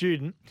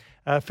student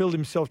filmed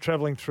himself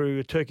travelling through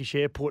a Turkish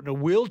airport in a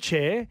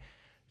wheelchair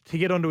to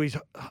get onto his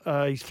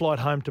flight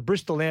home to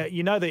Bristol. Now,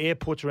 you know the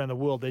airports around the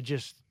world,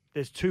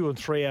 there's 2 and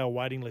 3 hour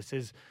waiting lists.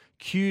 There's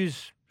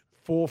queues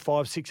 400,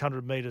 500,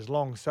 600 metres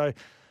long. So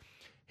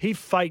he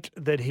faked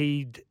that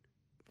he'd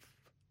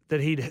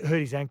hurt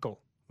his ankle.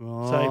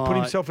 So he put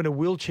himself in a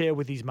wheelchair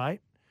with his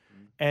mate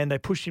and they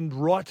pushed him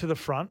right to the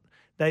front.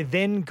 They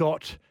then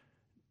got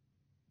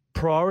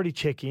priority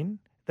check-in.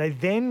 They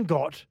then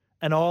got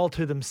an aisle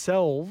to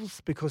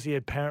themselves because he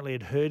apparently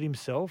had hurt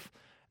himself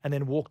and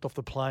then walked off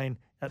the plane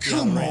at the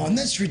Come other end. on,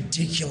 that's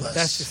ridiculous.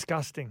 That's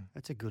disgusting.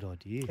 That's a good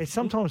idea. It's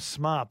sometimes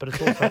smart, but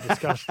it's also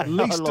disgusting.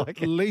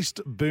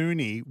 Least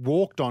Booney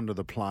walked onto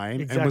the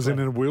plane and was in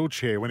Exactly. a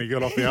wheelchair when he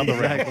got off the other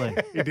Exactly.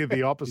 end. He did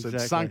the opposite.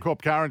 Exactly.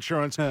 Suncorp Car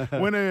Insurance,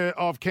 winner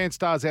of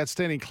CanStar's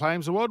Outstanding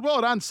Claims Award.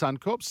 Well done,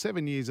 Suncorp.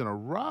 7 years in a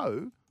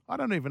row. I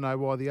don't even know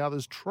why the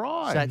others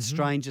tried. So that's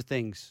Stranger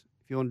Things.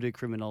 If you want to do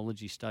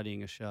criminology,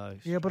 studying a show.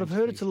 Yeah, but I've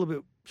heard it's a little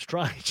bit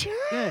strange.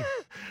 Yeah.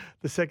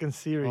 The second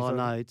series. Oh,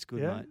 no, it's good,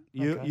 Yeah? mate.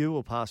 You Okay. you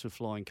will pass with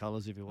flying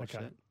colours if you watch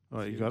Okay. that.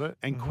 Oh, you got it?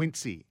 And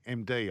Quincy,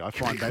 MD. I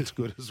find that's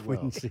good as well.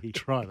 Quincy.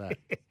 Try that.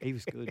 He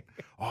was good.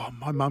 Oh,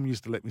 my mum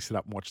used to let me sit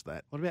up and watch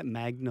that. What about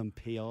Magnum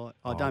PI? Oh,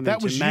 Oh, don't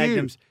that mention was you.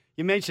 Magnums.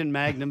 You mentioned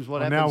Magnums.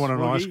 What I happens? now want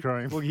an ice Woogie?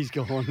 cream. Woogie's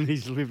gone.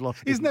 He's lived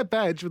lost. Isn't that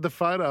badge with the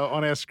photo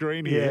on our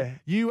screen here?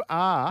 Yeah. You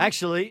are.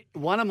 Actually,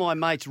 one of my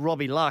mates,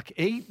 Robbie Luck,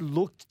 he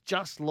looked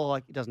just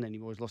like, he doesn't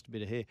anymore, he's lost a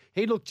bit of hair.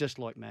 He looked just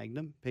like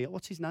Magnum.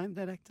 What's his name,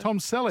 that actor? Tom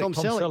Selleck. Tom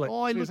Selleck.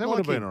 Oh, he Jeez, looked that would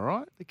like have been him. all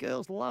right. The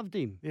girls loved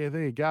him. Yeah,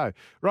 there you go.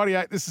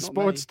 Rightio, this is Not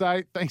Sports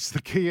Day. Thanks to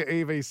the Kia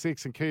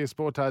EV6 and Kia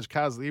Sportage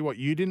cars of the year. What,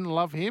 you didn't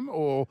love him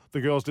or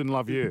the girls didn't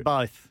love you?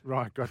 Both.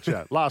 Right,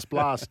 gotcha. Last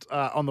blast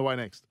on the way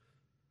next.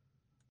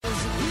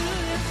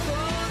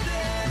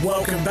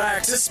 Welcome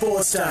back to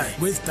Sports Day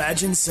with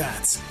Badge and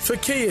Sats for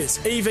Kia's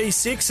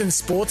EV6 and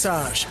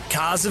Sportage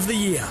Cars of the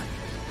Year.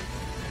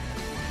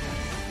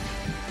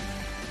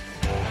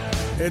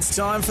 It's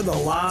time for the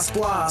last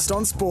blast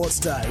on Sports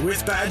Day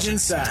with Badge and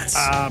Sats.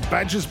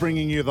 Badger's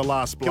bringing you the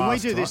last blast. Can we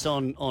do tonight. this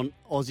on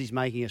Aussies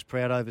making us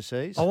proud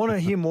overseas? I want to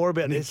hear more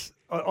about this.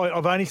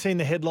 I've only seen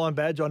the headline,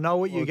 Badge. I know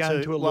what you're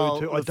going to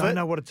allude to. I don't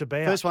know what it's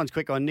about. First one's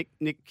quick one.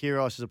 Nick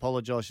Kyrgios has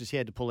apologised because he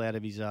had to pull out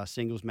of his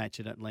singles match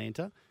in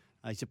Atlanta.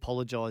 He's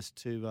apologised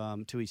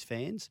to his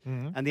fans.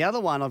 Mhm. And the other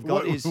one I've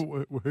got is...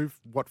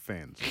 What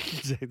fans?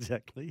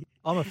 Exactly.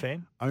 I'm a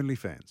fan. Only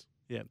fans.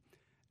 Yeah.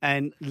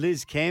 And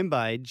Liz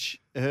Cambage,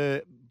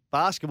 her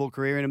basketball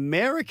career in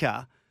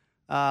America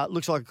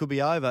looks like it could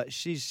be over.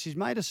 She's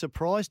made a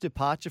surprise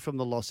departure from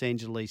the Los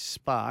Angeles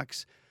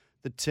Sparks.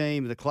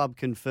 The club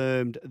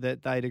confirmed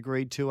that they'd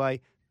agreed to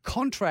a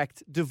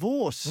contract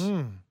divorce.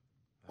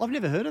 I've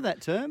never heard of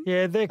that term.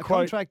 Yeah, their a quote.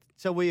 contract.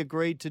 So we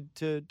agreed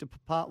to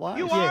part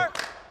ways.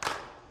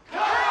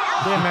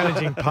 Their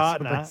managing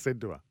partner That's what they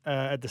said to her.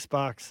 at the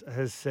Sparks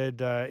has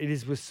said, it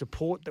is with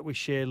support that we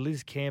share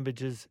Liz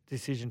Cambage's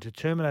decision to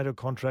terminate her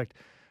contract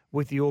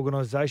with the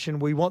organisation.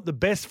 We want the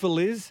best for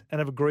Liz and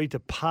have agreed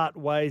to part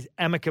ways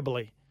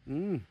amicably.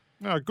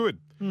 Oh, good.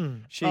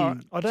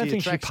 I don't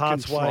think she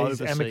parts ways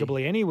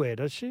amicably anywhere,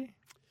 does she?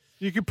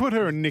 You could put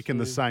her and Nick in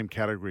the same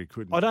category,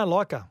 couldn't you? I don't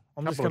like her.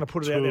 I'm just Couple going to of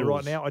put it out there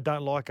right tools. now. I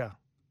don't like her.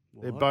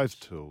 They're both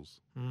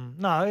tools.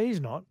 No, he's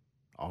not.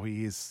 Oh,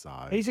 he is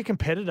so. He's a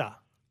competitor.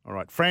 All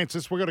right,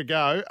 Francis, we've got to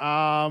go.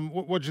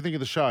 What did you think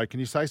of the show? Can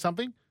you say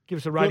something? Give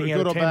us a rating Good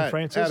out of or 10, bad?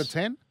 Francis. Out of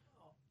 10?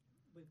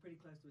 We're pretty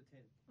close to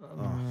a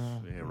 10.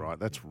 Oh, yeah, right.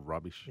 That's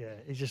rubbish. Yeah,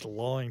 he's just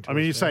lying to I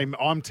mean, us you there. say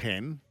I'm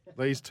 10.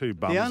 These two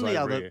bums The only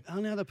over here.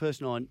 other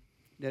person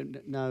I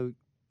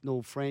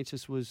know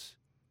Francis was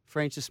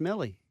Francis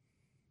Melly.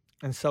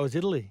 And so is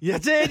Italy. Yeah,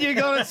 that's it. You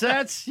got it,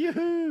 Sats.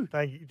 Yoo-hoo.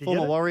 Thank you. Did you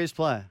Former get it? Warriors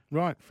player.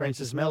 Right.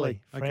 Francis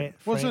Melly. Okay.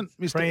 Wasn't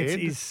Mr. France Ed?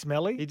 is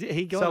smelly.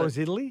 He got so it. is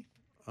Italy.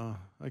 Oh,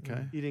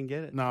 okay. You didn't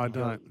get it? No, I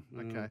don't. Oh,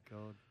 Okay.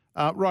 God.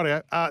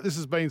 Rightio. This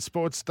has been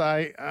Sports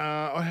Day.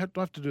 I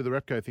have to do the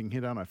Repco thing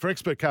here, don't I? For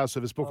expert car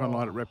service, book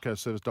online at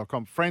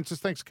repcoservice.com. Francis,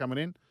 thanks for coming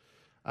in.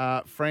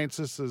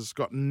 Francis has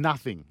got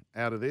nothing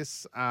out of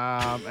this,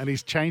 and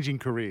he's changing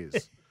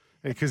careers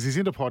because he's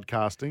into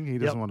podcasting. He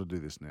doesn't want to do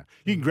this now.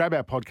 You can grab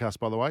our podcast,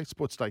 by the way,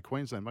 Sports Day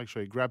Queensland. Make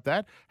sure you grab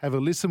that. Have a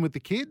listen with the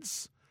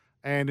kids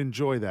and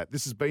enjoy that.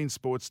 This has been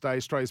Sports Day,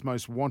 Australia's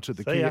most wanted,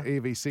 the Kia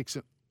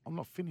EV6. I'm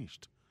not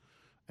finished.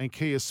 And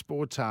Kia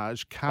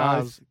Sportage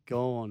cars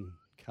gone.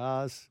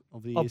 Cars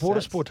of the year. I bought a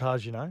Sats.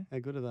 Sportage, you know. How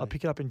good are they? I'll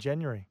pick it up in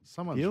January.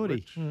 Someone's Beauty.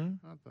 rich,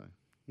 aren't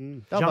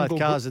they? They're both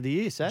cars of the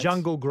year, Sats.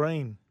 Jungle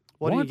Green.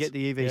 Why do you get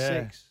the EV6?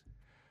 Yeah.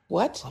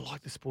 What? I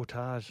like the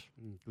Sportage.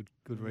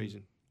 Good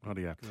reason.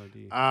 Rightio. Good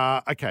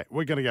idea. Okay,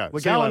 we're going to go. We're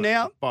See you going later.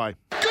 now. Bye.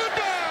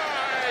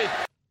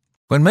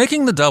 When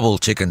making the double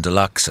chicken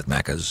deluxe at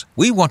Macca's,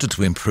 we wanted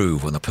to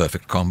improve on the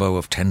perfect combo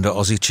of tender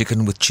Aussie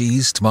chicken with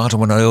cheese,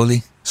 tomato and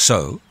aioli.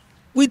 So,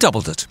 we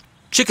doubled it.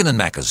 Chicken and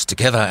Macca's,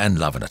 together and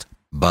loving it.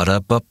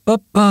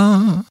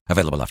 Ba-da-ba-ba-ba.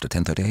 Available after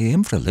 10:30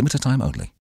 a.m. for a limited time only.